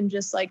test and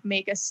just like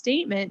make a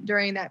statement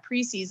during that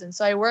preseason.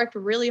 So I worked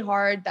really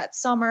hard that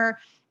summer,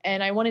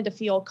 and I wanted to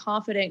feel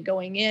confident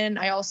going in.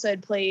 I also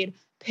had played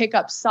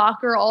pickup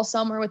soccer all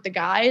summer with the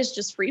guys,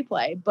 just free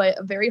play, but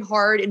a very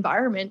hard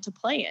environment to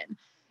play in.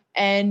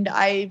 And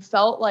I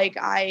felt like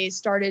I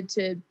started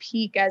to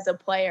peak as a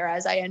player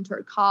as I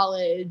entered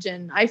college.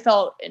 And I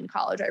felt in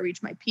college I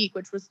reached my peak,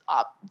 which was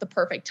the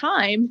perfect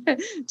time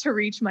to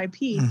reach my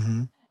peak.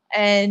 Mm-hmm.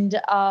 And,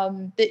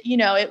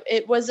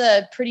 it was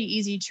a pretty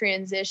easy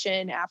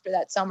transition after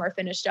that summer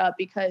finished up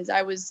because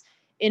I was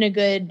in a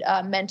good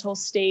mental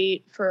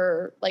state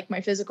for like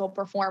my physical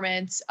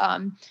performance.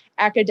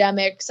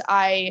 Academics,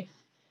 I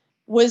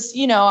was,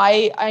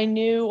 I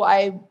knew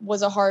I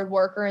was a hard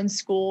worker in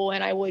school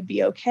and I would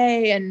be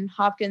okay. And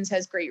Hopkins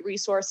has great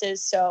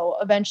resources. So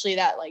eventually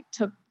that like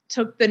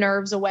took the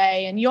nerves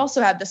away. And you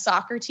also have the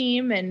soccer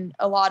team, and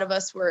a lot of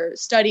us were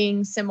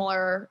studying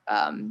similar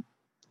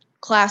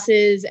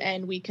classes,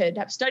 and we could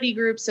have study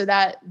groups. So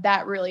that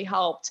really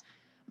helped.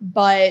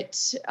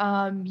 But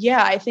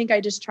I think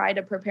I just tried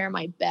to prepare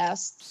my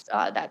best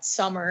that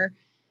summer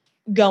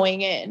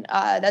going in.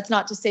 That's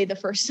not to say the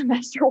first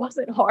semester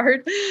wasn't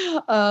hard.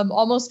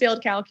 Almost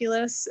failed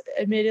calculus,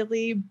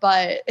 admittedly,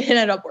 but it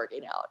ended up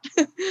working out.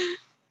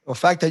 Well, the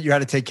fact that you had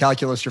to take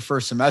calculus your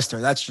first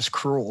semester, that's just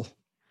cruel.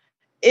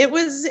 It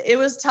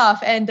was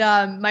tough. And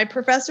my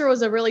professor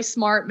was a really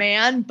smart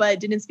man, but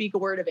didn't speak a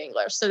word of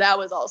English. So that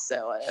was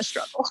also a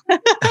struggle.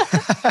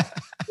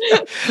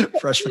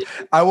 Freshman.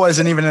 I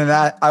wasn't even an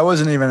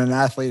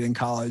athlete in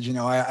college.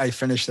 I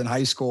finished in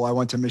high school. I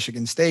went to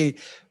Michigan State.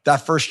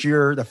 That first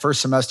year, the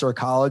first semester of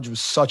college was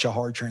such a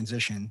hard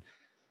transition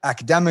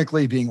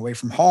academically, being away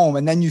from home.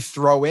 And then you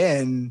throw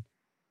in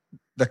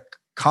the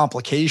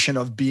complication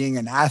of being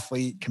an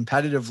athlete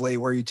competitively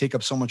where you take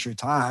up so much of your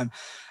time.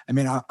 I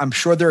mean, I'm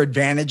sure there are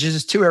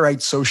advantages to it,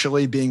 right?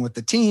 Socially, being with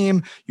the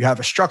team, you have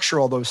a structure,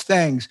 all those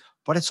things,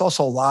 but it's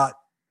also a lot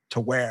to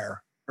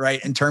wear,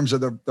 right? In terms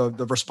of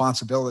the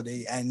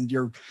responsibility, and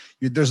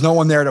there's no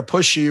one there to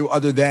push you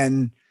other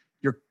than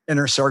your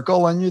inner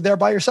circle, and you're there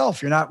by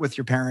yourself. You're not with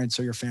your parents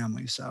or your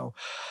family. So,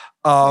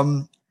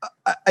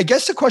 I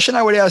guess the question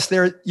I would ask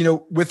there,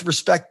 with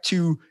respect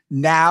to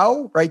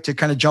now, right, to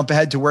kind of jump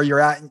ahead to where you're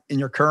at in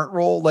your current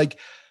role, like,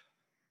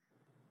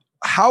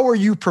 how are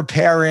you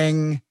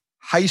preparing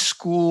high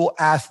school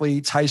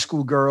athletes, high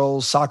school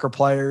girls, soccer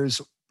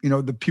players,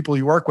 the people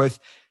you work with,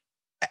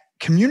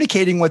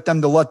 communicating with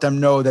them to let them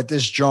know that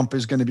this jump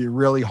is going to be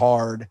really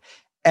hard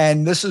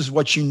and this is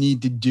what you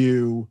need to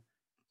do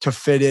to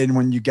fit in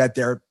when you get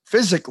there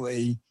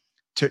physically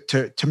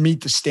to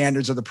meet the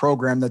standards of the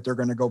program that they're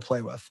going to go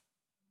play with?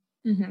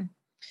 Mm-hmm.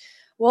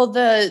 Well,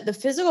 the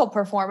physical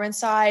performance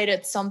side,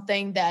 it's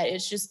something that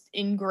is just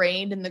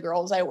ingrained in the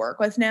girls I work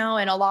with now.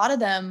 And a lot of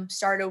them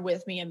started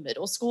with me in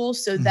middle school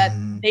so that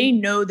they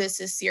know this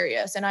is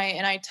serious. And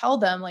I tell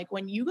them, like,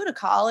 when you go to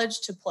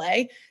college to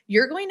play,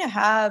 you're going to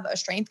have a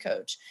strength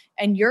coach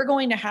and you're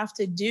going to have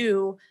to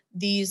do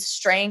these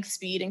strength,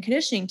 speed, and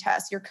conditioning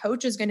tests. Your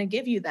coach is going to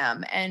give you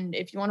them. And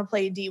if you want to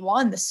play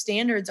D1, the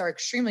standards are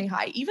extremely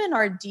high. Even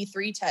our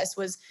D3 test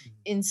was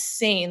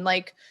insane.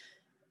 Like,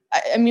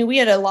 I mean, we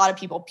had a lot of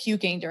people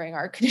puking during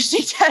our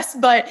conditioning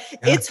test, but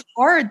it's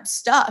hard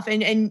stuff.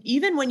 And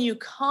even when you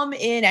come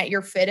in at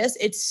your fittest,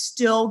 it's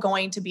still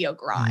going to be a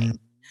grind.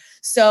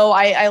 So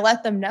I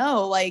let them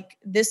know, like,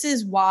 this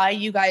is why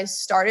you guys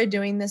started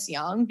doing this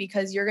young,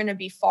 because you're going to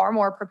be far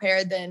more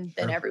prepared than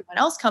everyone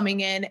else coming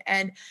in.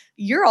 And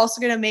you're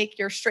also going to make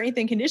your strength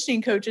and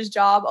conditioning coach's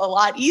job a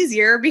lot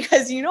easier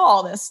because you know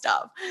all this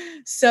stuff.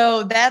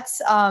 So that's,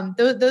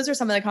 those are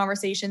some of the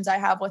conversations I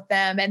have with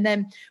them. And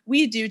then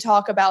we do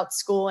talk about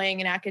schooling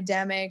and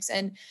academics.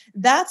 And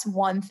that's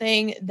one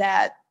thing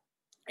that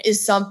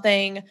is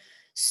something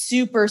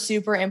super,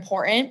 super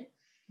important,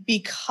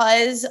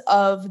 because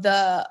of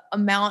the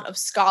amount of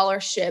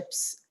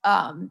scholarships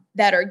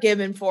that are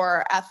given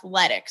for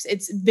athletics.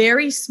 It's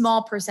very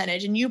small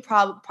percentage, and you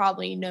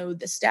probably know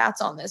the stats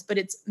on this, but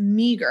it's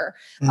meager.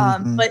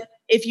 But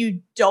if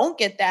you don't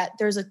get that,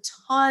 there's a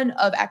ton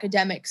of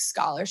academic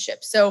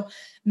scholarships. So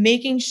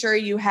making sure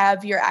you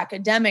have your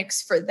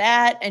academics for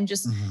that, and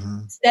just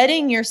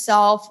setting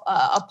yourself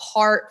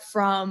apart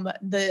from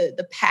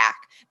the pack.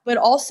 But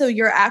also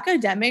your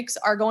academics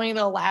are going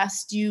to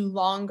last you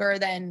longer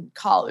than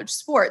college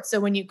sports. So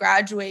when you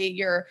graduate,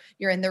 you're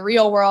in the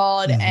real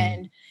world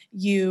and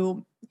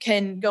you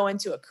can go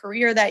into a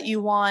career that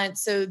you want.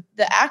 So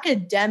the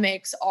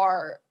academics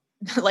are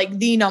like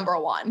the number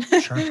one.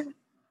 Sure.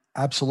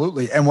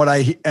 Absolutely. And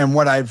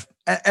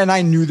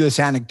I knew this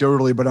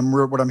anecdotally, but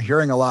what I'm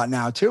hearing a lot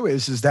now too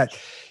is that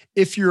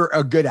if you're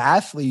a good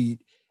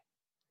athlete,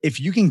 if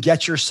you can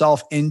get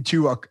yourself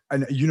into a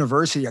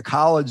university, a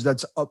college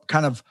that's up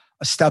kind of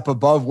a step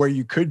above where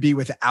you could be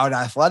without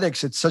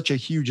athletics, it's such a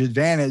huge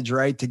advantage,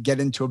 right? To get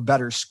into a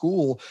better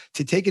school,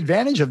 to take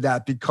advantage of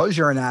that because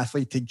you're an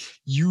athlete, to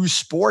use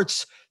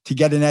sports to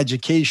get an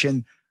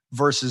education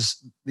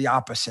versus the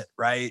opposite,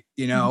 right?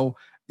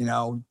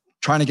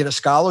 Trying to get a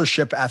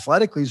scholarship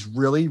athletically is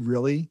really,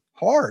 really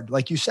hard.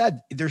 Like you said,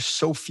 there's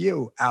so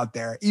few out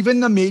there. Even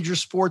the major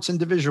sports in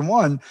Division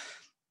I,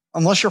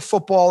 unless you're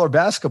football or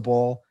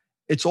basketball,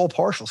 it's all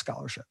partial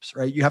scholarships,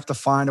 right? You have to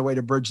find a way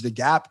to bridge the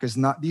gap because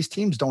these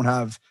teams don't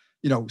have,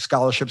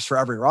 scholarships for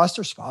every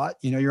roster spot.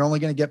 You're only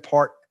going to get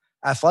part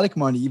athletic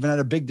money, even at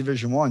a big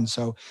Division I.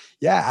 So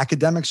yeah,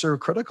 academics are a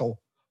critical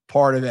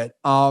part of it.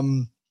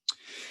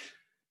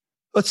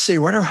 Let's see,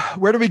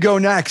 where do we go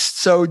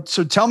next? So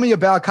tell me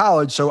about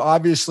college. So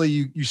obviously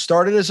you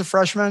started as a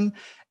freshman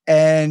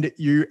and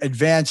you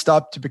advanced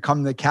up to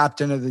become the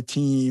captain of the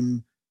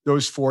team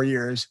those 4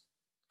 years.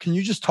 Can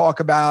you just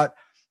talk about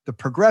the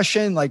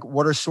progression? Like,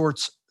 what are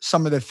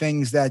some of the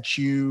things that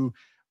you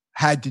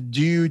had to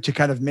do to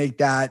kind of make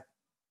that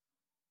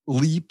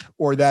leap,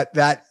 or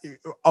that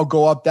I'll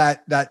go up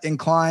that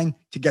incline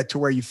to get to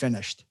where you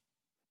finished?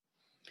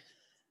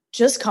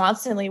 Just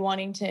constantly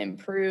wanting to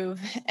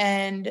improve.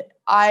 And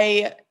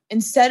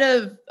instead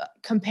of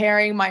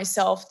comparing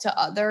myself to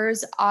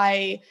others,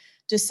 I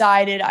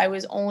decided I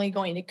was only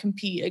going to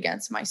compete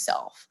against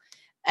myself.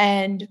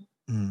 And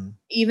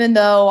even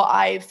though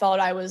I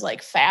felt I was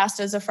like fast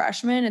as a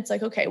freshman, it's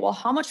like, okay, well,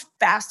 how much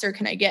faster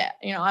can I get?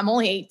 I'm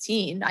only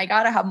 18. I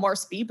got to have more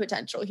speed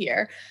potential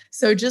here.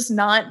 So just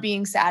not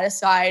being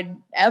satisfied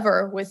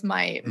ever with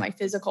my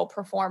physical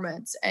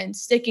performance and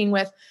sticking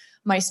with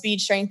my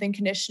speed, strength, and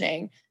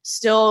conditioning,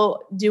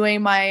 still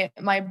doing my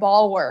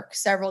ball work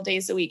several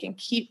days a week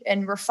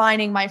and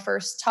refining my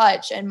first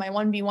touch and my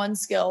 1v1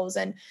 skills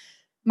and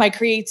my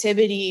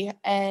creativity,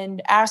 and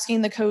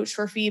asking the coach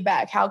for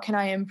feedback. How can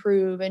I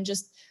improve? And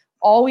just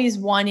always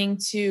wanting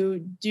to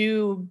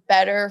do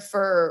better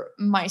for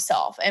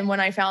myself. And when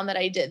I found that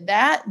I did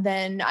that,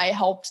 then I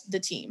helped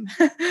the team.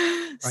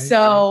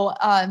 So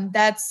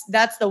that's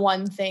the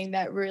one thing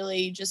that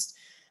really just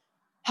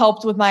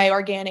helped with my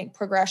organic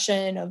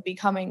progression of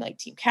becoming like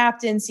team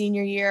captain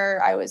senior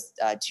year. I was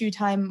a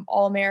 2-time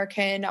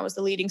All-American. I was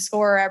the leading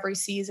scorer every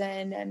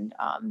season. And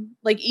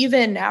like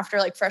even after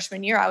like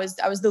freshman year, I was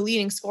the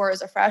leading scorer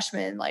as a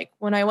freshman. Like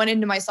when I went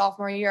into my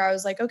sophomore year, I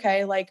was like,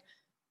 okay, like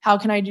how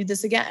can I do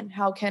this again?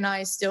 How can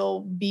I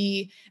still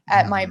be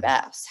at my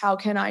best? How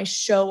can I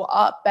show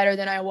up better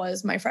than I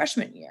was my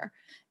freshman year?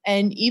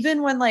 And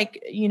even when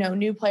like,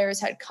 new players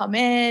had come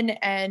in,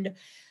 and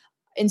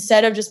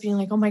instead of just being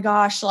like, oh my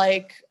gosh,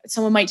 like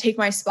someone might take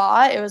my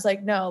spot, it was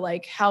like, no,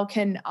 like how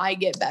can I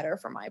get better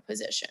for my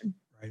position?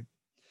 Right.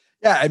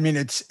 Yeah. I mean,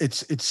 it's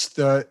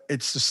the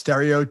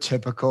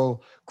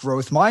stereotypical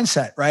growth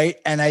mindset. Right.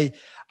 And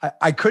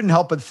I couldn't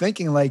help but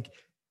thinking like,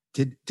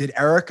 did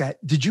Erica,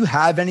 did you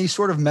have any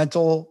sort of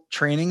mental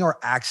training or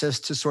access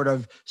to sort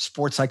of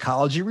sports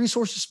psychology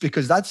resources?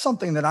 Because that's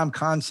something that I'm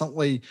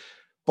constantly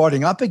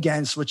butting up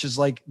against, which is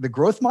like the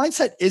growth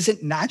mindset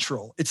isn't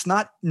natural. It's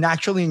not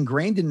naturally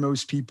ingrained in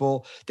most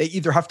people. They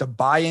either have to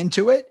buy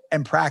into it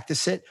and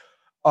practice it,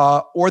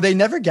 or they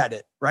never get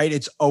it, right?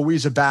 It's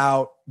always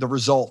about the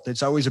result.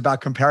 It's always about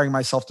comparing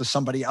myself to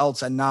somebody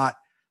else and not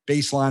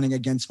baselining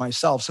against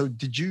myself. So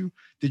did you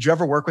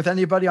ever work with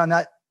anybody on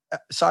that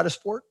side of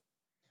sport?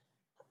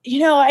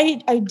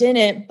 I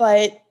didn't,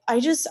 but I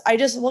just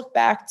look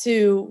back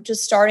to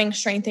just starting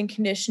strength and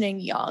conditioning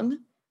young.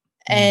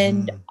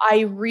 And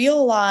I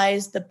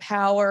realized the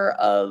power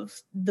of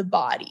the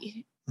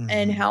body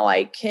and how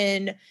I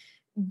can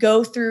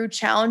go through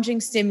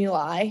challenging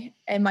stimuli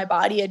and my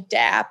body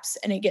adapts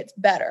and it gets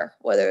better,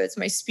 whether it's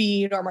my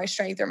speed or my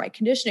strength or my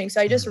conditioning.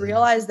 So I just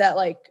realized that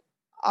like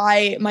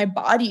my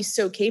body's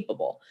so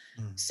capable.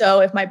 So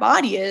if my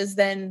body is,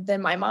 then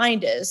my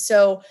mind is.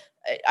 So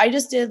I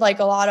just did like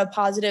a lot of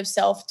positive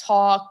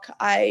self-talk.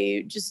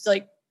 I just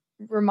like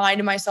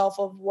reminded myself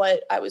of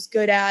what I was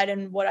good at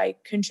and what I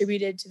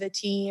contributed to the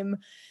team.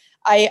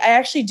 I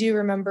actually do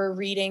remember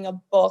reading a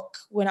book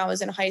when I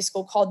was in high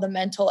school called The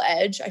Mental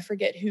Edge. I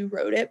forget who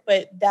wrote it,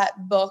 but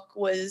that book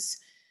was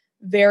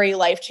very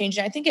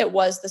life-changing. I think it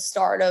was the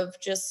start of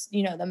just,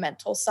 the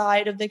mental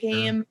side of the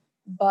game.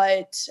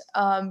 But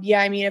I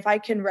mean, if I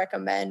can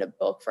recommend a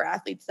book for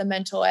athletes, The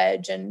Mental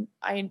Edge, and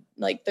I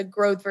like the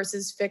growth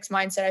versus fixed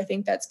mindset, I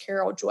think that's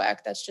Carol Dweck.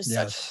 That's just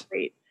such a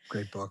great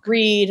book.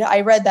 Read.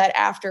 I read that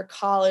after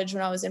college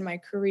when I was in my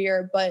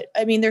career, but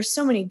I mean, there's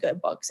so many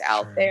good books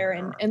out there.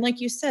 And like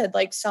you said,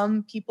 like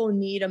some people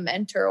need a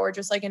mentor or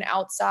just like an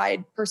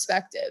outside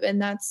perspective.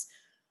 And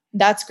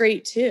that's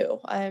great too.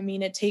 I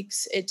mean, it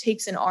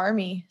takes an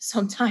army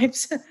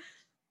sometimes.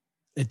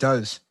 It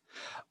does.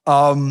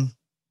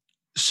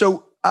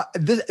 So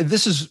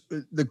this is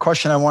the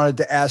question I wanted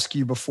to ask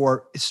you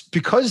before. It's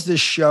because this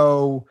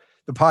show,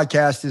 the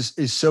podcast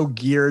is so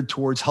geared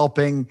towards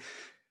helping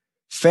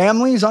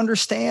families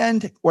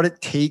understand what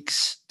it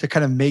takes to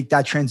kind of make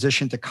that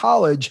transition to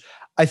college.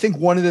 I think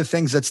one of the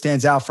things that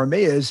stands out for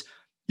me is,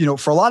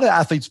 for a lot of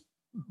athletes,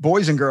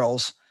 boys and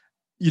girls,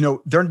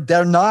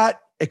 they're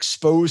not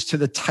exposed to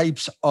the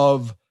types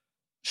of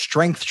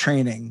strength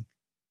training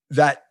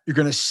that you're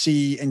going to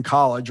see in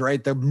college,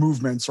 right? The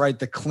movements, right?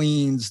 The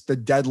cleans, the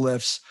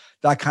deadlifts,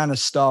 that kind of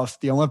stuff,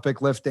 the Olympic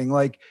lifting.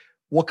 Like,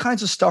 what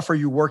kinds of stuff are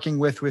you working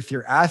with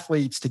your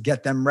athletes to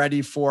get them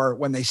ready for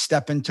when they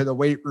step into the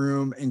weight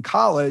room in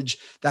college,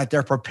 that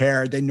they're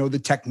prepared, they know the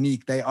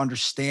technique, they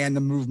understand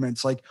the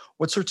movements? Like,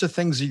 what sorts of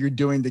things are you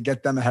doing to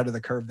get them ahead of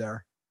the curve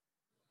there?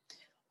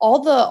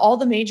 All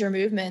the major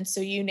movements. So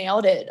you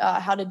nailed it.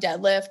 How to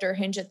deadlift or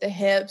hinge at the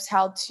hips,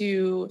 how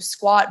to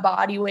squat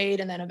body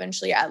weight, and then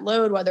eventually add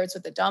load, whether it's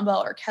with a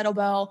dumbbell or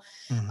kettlebell.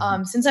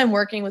 Since I'm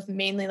working with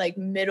mainly like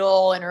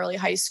middle and early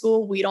high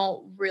school, we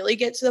don't really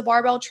get to the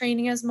barbell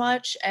training as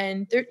much.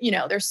 And there,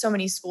 there's so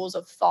many schools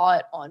of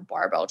thought on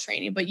barbell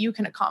training, but you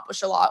can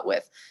accomplish a lot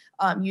with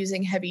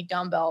using heavy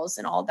dumbbells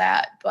and all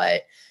that.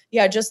 But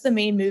yeah, just the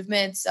main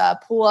movements.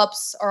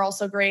 Pull-ups are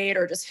also great,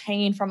 or just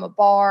hanging from a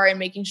bar and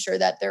making sure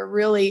that they're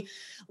really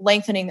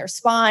lengthening their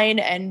spine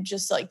and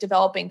just like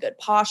developing good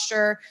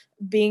posture,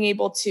 being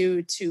able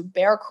to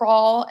bear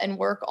crawl and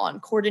work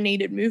on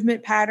coordinated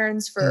movement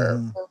patterns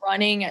for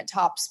running at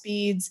top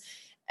speeds.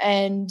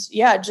 And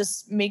yeah,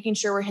 just making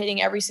sure we're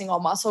hitting every single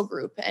muscle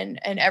group and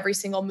every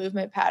single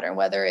movement pattern,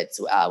 whether it's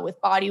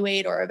with body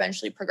weight or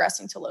eventually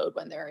progressing to load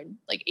when they're in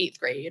like 8th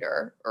grade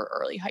or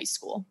early high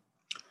school.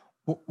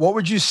 What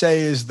would you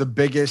say is the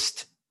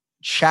biggest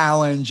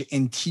challenge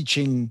in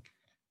teaching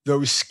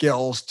those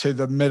skills to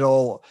the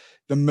middle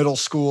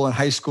school and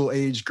high school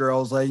age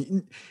girls? Like,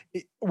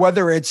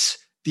 whether it's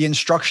the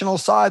instructional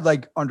side,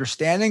 like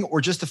understanding,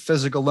 or just the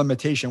physical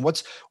limitation,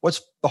 what's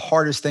the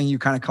hardest thing you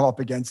kind of come up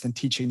against in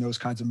teaching those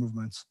kinds of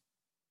movements?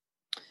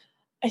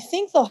 I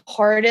think the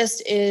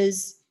hardest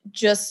is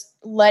just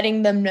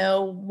letting them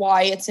know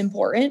why it's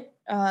important.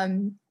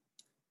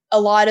 A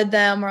lot of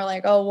them are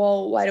like, oh,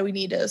 well, why do we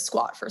need to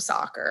squat for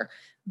soccer?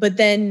 But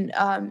then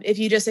if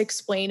you just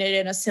explain it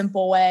in a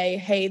simple way,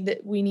 hey,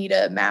 we need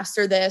to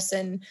master this,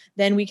 and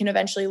then we can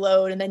eventually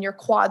load, and then your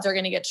quads are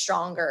going to get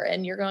stronger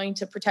and you're going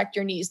to protect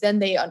your knees, then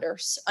they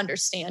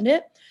understand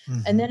it.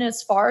 And then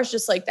as far as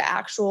just like the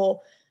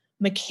actual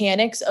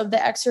mechanics of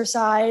the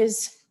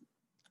exercise,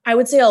 I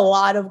would say a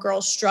lot of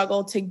girls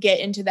struggle to get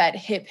into that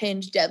hip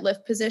hinge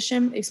deadlift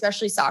position,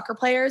 especially soccer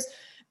players,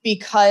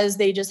 because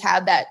they just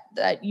have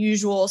that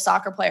usual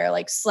soccer player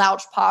like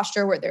slouch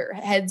posture where their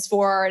head's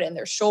forward and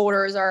their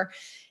shoulders are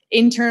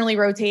internally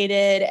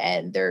rotated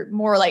and they're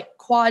more like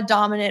quad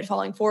dominant,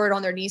 falling forward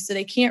on their knees. So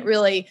they can't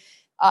really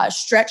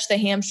stretch the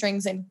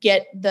hamstrings and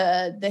get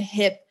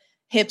the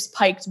hips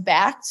piked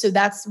back. So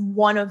that's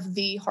one of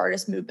the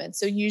hardest movements.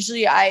 So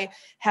usually I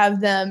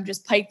have them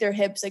just pike their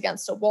hips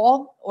against a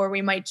wall, or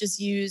we might just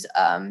use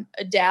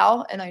a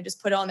dowel and I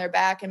just put it on their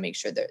back and make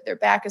sure that their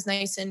back is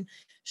nice and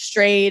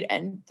straight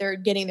and they're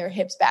getting their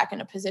hips back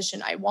in a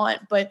position I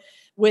want. But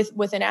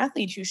with an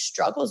athlete who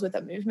struggles with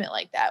a movement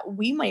like that,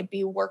 we might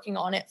be working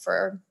on it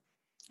for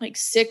like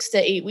 6 to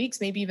 8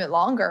 weeks, maybe even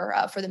longer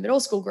for the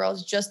middle school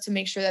girls, just to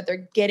make sure that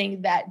they're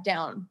getting that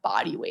down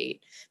body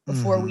weight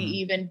before we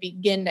even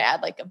begin to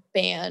add like a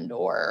band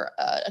or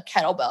a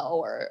kettlebell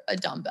or a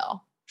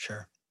dumbbell.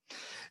 Sure.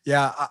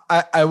 Yeah.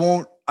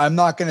 I'm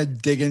not going to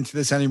dig into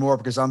this anymore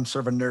because I'm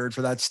sort of a nerd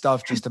for that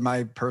stuff just in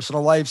my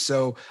personal life.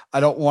 So I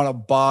don't want to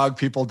bog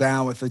people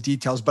down with the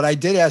details, but I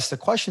did ask the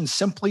question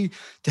simply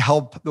to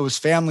help those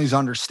families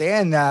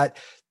understand that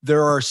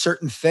there are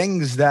certain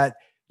things that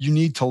you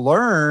need to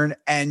learn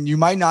and you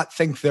might not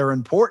think they're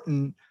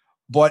important,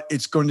 but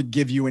it's going to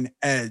give you an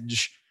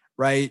edge,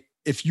 right?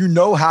 If you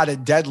know how to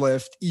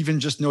deadlift, even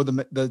just know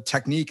the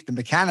technique, the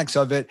mechanics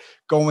of it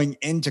going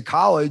into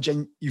college,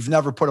 and you've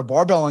never put a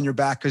barbell on your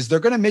back, because they're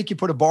going to make you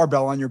put a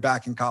barbell on your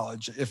back in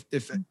college.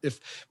 If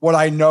what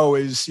I know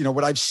is,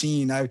 what I've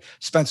seen, I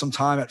spent some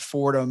time at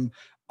Fordham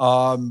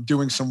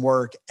doing some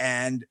work,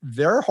 and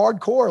they're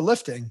hardcore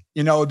lifting.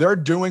 They're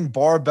doing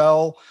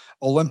barbell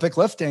Olympic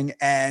lifting.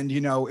 And,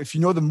 if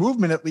you know the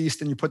movement at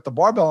least, and you put the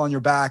barbell on your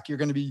back, you're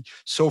going to be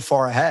so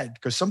far ahead,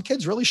 because some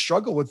kids really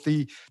struggle with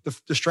the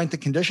strength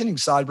and conditioning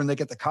side when they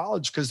get to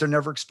college because they're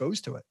never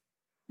exposed to it.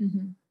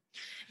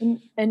 Mm-hmm.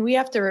 And we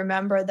have to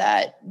remember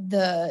that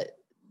the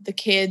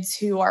kids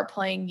who are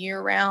playing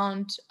year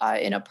round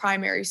in a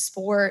primary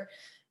sport,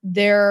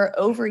 they're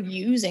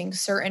overusing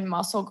certain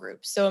muscle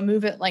groups. So a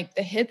movement like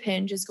the hip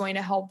hinge is going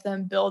to help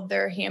them build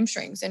their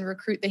hamstrings and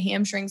recruit the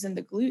hamstrings and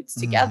the glutes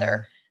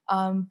together.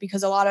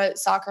 Because a lot of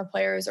soccer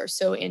players are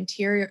so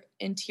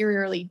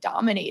interiorly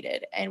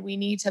dominated, and we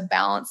need to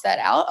balance that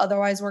out.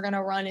 Otherwise, we're going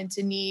to run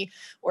into knee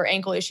or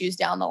ankle issues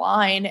down the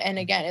line. And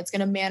again, it's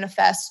going to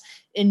manifest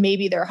in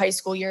maybe their high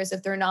school years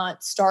if they're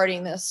not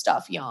starting this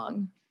stuff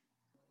young.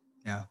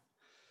 Yeah.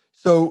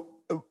 So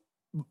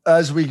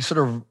as we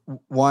sort of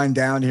wind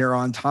down here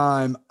on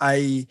time,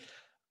 I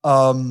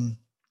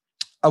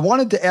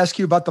wanted to ask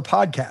you about the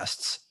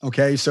podcasts.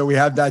 Okay. So we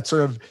have that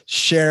sort of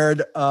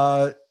shared,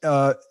 I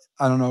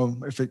don't know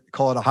if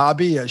call it a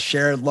hobby, a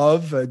shared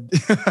love,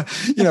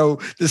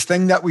 this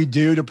thing that we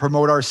do to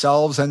promote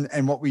ourselves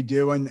and what we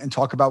do and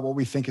talk about what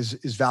we think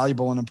is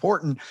valuable and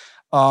important.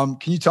 Can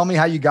you tell me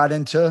how you got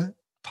into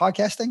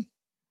podcasting?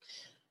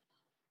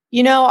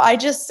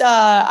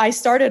 I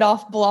started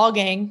off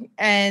blogging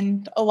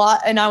and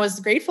I was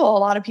grateful. A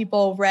lot of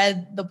people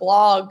read the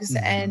blogs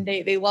and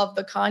they loved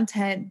the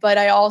content, but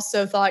I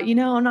also thought,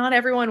 not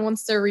everyone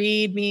wants to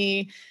read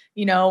me,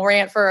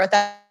 rant for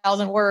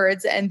 1,000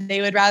 words, and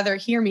they would rather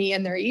hear me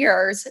in their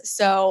ears.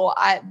 So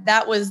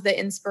that was the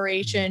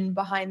inspiration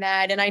behind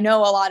that. And I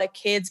know a lot of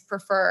kids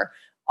prefer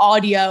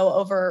audio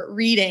over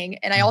reading.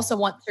 And I also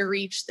want to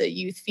reach the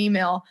youth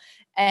female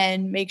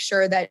and make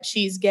sure that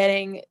she's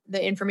getting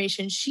the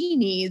information she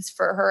needs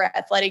for her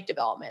athletic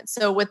development.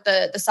 So with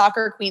the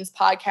Soccer Queens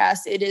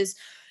podcast, it is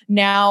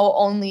now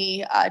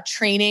only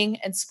training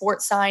and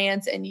sports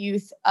science and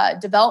youth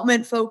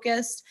development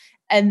focused.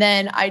 And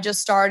then I just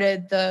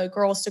started the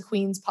Girls to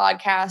Queens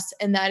podcast.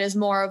 And that is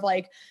more of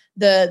like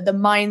the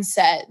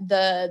mindset,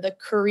 the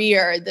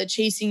career, the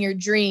chasing your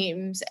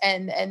dreams,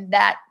 and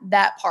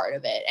that part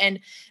of it. And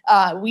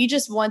we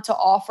just want to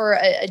offer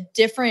a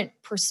different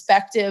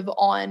perspective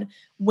on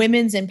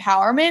women's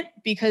empowerment,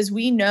 because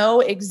we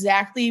know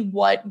exactly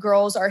what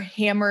girls are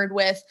hammered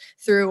with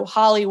through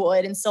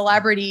Hollywood and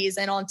celebrities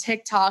and on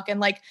TikTok.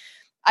 And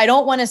I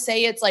don't want to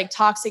say it's like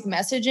toxic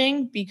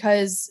messaging,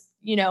 because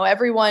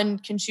everyone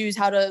can choose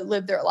how to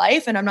live their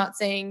life. And I'm not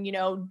saying,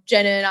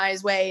 Jenna and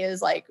I's way is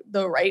like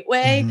the right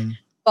way,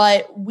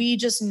 but we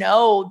just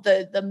know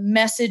the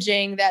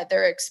messaging that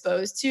they're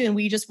exposed to. And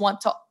we just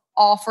want to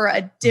offer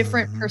a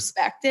different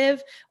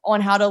perspective on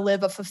how to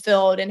live a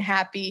fulfilled and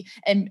happy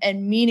and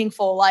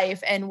meaningful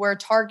life. And we're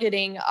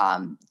targeting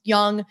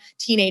young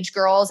teenage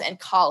girls and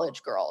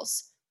college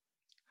girls.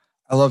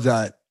 I love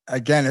that.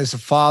 Again, as a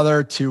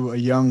father to a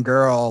young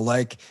girl,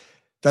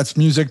 that's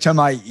music to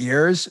my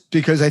ears,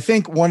 because I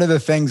think one of the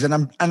things,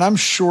 and I'm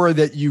sure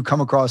that you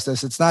come across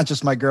this, it's not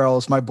just my girl,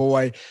 it's my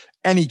boy,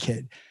 any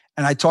kid.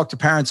 And I talk to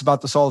parents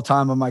about this all the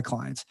time with my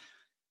clients.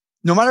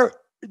 No matter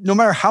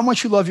how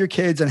much you love your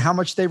kids and how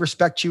much they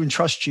respect you and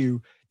trust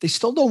you, they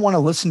still don't want to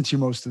listen to you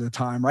most of the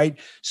time, right?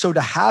 So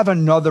to have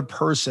another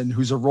person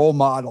who's a role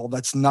model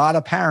that's not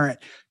a parent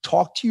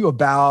talk to you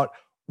about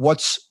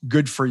what's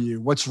good for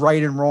you, what's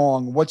right and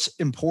wrong, what's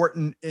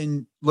important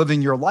in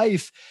living your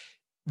life,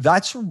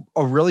 that's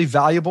a really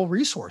valuable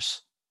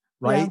resource,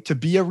 right? Yeah. To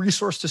be a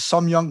resource to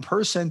some young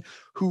person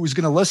who's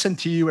going to listen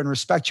to you and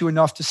respect you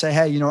enough to say,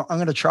 hey, I'm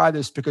going to try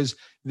this because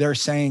they're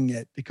saying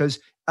it. Because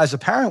as a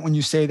parent, when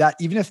you say that,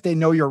 even if they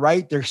know you're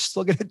right, they're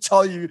still going to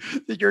tell you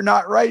that you're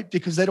not right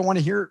because they don't want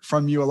to hear it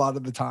from you a lot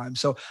of the time.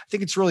 So I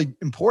think it's really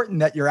important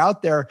that you're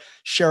out there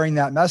sharing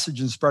that message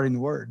and spreading the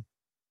word.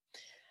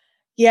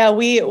 Yeah,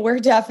 we're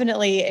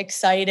definitely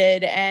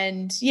excited.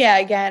 And yeah,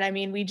 again, I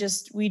mean, we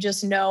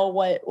just know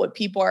what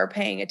people are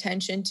paying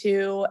attention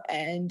to,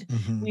 and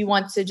we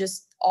want to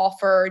just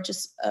offer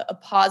just a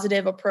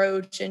positive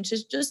approach and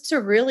just to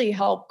really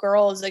help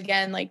girls,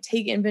 again, like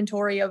take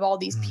inventory of all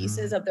these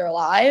pieces of their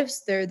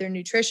lives, their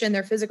nutrition,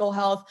 their physical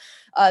health,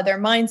 their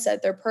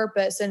mindset, their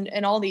purpose,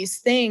 and all these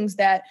things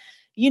that,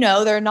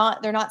 they're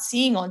not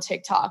seeing on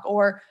TikTok,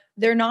 or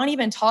they're not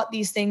even taught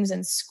these things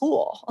in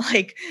school.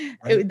 Like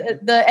Right.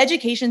 the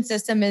education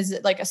system is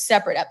like a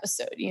separate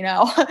episode,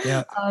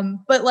 Yeah.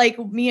 But like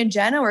me and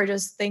Jenna were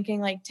just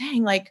thinking like,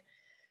 dang, like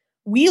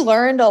we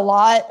learned a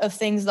lot of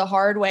things the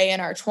hard way in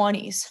our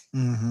 20s,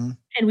 and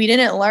we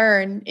didn't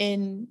learn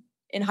in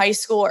high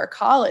school or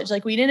college.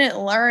 Like we didn't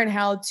learn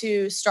how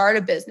to start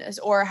a business,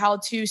 or how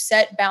to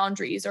set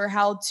boundaries, or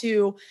how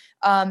to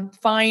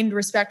find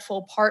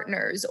respectful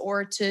partners,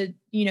 or to,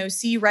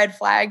 see red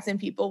flags in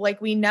people.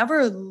 Like we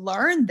never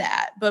learned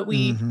that, but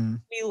we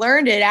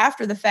learned it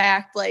after the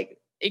fact, like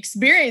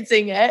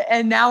experiencing it.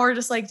 And now we're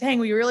just like, dang,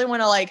 we really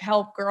want to like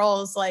help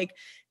girls, like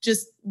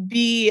just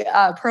be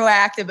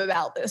proactive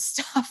about this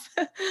stuff.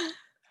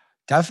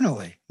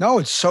 Definitely. No,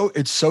 it's so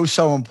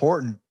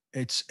important.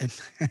 It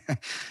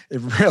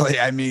really,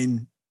 I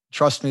mean,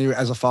 trust me,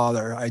 as a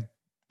father, I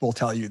will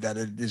tell you that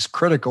it is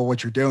critical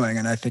what you're doing.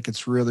 And I think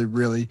it's really,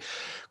 really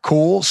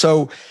cool.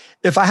 So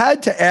if I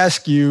had to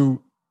ask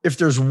you, if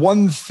there's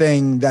one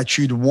thing that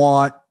you'd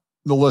want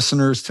the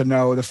listeners to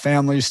know, the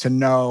families to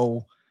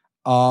know,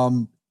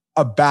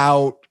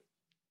 about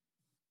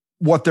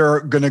what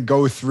they're going to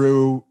go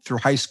through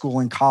high school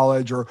and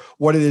college, or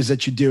what it is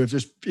that you do, if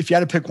you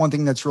had to pick one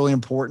thing that's really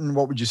important,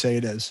 what would you say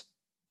it is?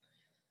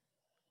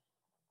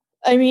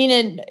 I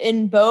mean,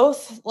 in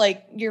both,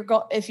 like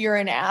if you're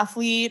an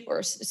athlete or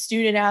a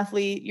student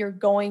athlete, you're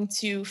going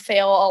to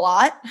fail a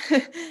lot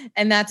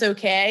and that's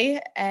okay.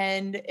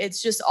 And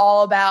it's just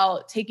all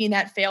about taking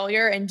that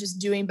failure and just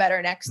doing better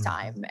next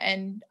time.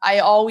 And I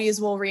always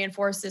will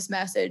reinforce this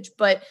message,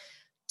 but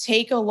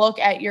take a look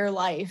at your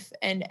life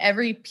and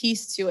every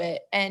piece to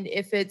it. And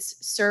if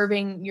it's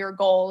serving your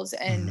goals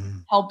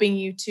and helping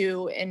you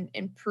to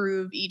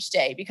improve each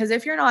day, because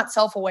if you're not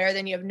self-aware,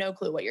 then you have no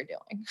clue what you're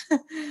doing.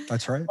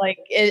 That's right. Like,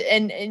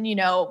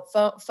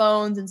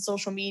 phones and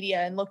social media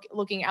and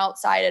looking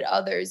outside at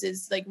others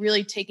is like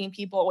really taking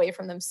people away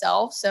from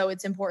themselves. So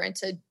it's important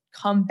to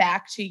come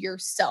back to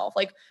yourself.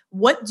 Like,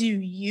 what do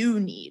you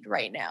need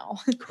right now?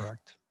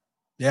 Correct.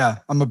 Yeah,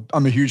 I'm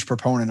a huge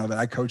proponent of it.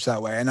 I coach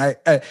that way. And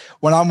I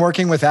when I'm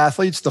working with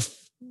athletes,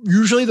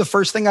 usually the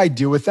first thing I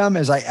do with them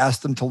is I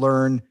ask them to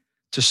learn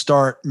to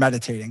start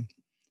meditating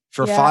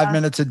for 5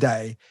 minutes a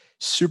day.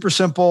 Super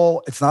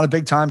simple. It's not a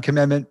big time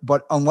commitment,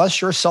 but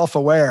unless you're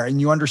self-aware and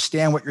you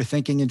understand what you're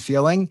thinking and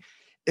feeling,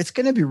 it's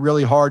going to be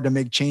really hard to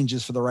make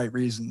changes for the right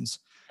reasons,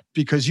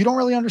 because you don't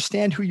really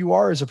understand who you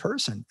are as a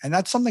person. And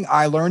that's something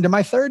I learned in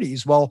my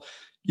 30s. Well,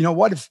 you know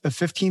what? If a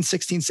 15,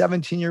 16,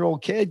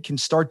 17-year-old kid can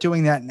start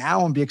doing that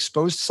now and be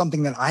exposed to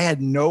something that I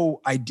had no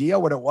idea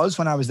what it was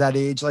when I was that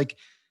age, like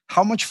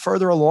how much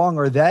further along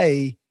are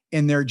they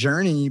in their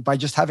journey by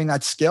just having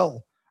that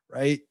skill,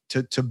 right?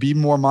 To be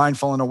more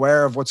mindful and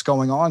aware of what's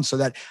going on so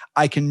that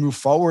I can move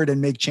forward and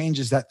make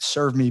changes that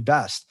serve me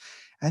best.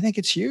 I think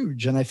it's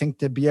huge. And I think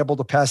to be able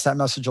to pass that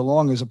message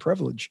along is a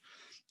privilege.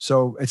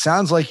 So it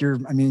sounds like you're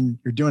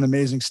doing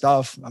amazing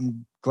stuff.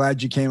 I'm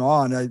glad you came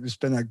on. It's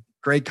been a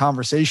great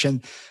conversation.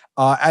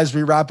 As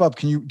we wrap up,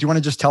 do you want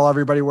to just tell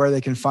everybody where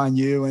they can find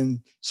you and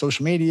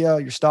social media,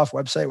 your stuff,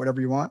 website, whatever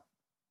you want?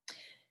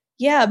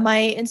 Yeah,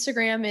 my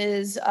Instagram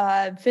is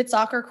Fit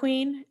Soccer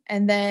Queen.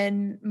 And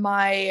then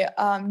my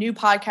new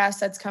podcast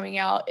that's coming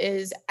out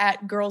is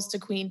at Girls to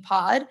Queen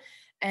Pod.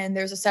 And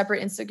there's a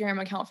separate Instagram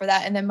account for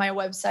that. And then my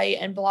website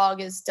and blog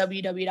is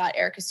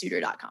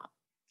www.ericasuter.com.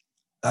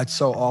 That's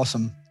so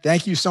awesome.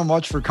 Thank you so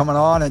much for coming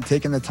on and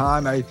taking the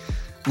time. I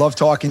love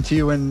talking to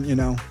you. And,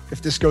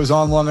 if this goes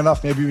on long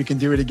enough, maybe we can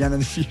do it again in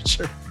the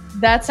future.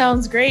 That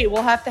sounds great.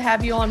 We'll have to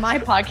have you on my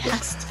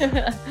podcast.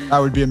 That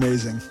would be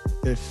amazing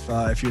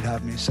if you'd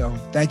have me. So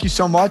thank you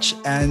so much.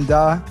 And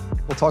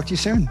we'll talk to you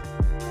soon.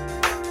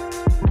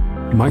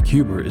 Mike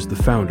Huber is the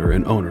founder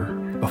and owner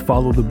of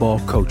Follow the Ball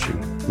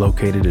Coaching,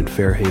 located in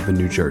Fairhaven,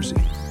 New Jersey.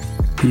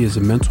 He is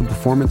a mental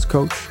performance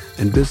coach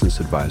and business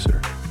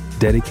advisor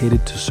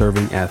dedicated to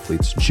serving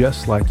athletes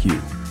just like you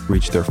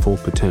reach their full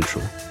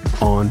potential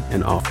on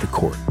and off the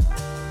court.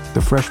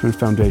 The Freshman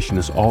Foundation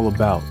is all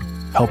about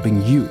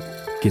helping you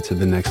get to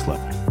the next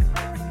level.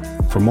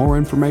 For more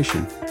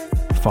information,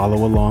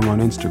 follow along on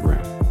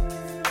Instagram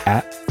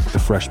at The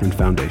Freshman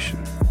Foundation.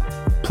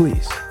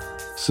 Please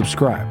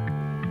subscribe,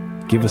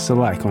 give us a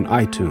like on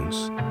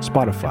iTunes,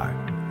 Spotify,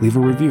 leave a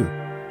review,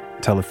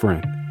 tell a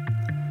friend.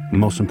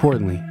 Most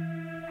importantly,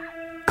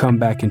 Come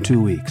back in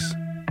 2 weeks,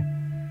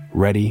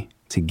 ready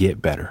to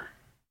get better.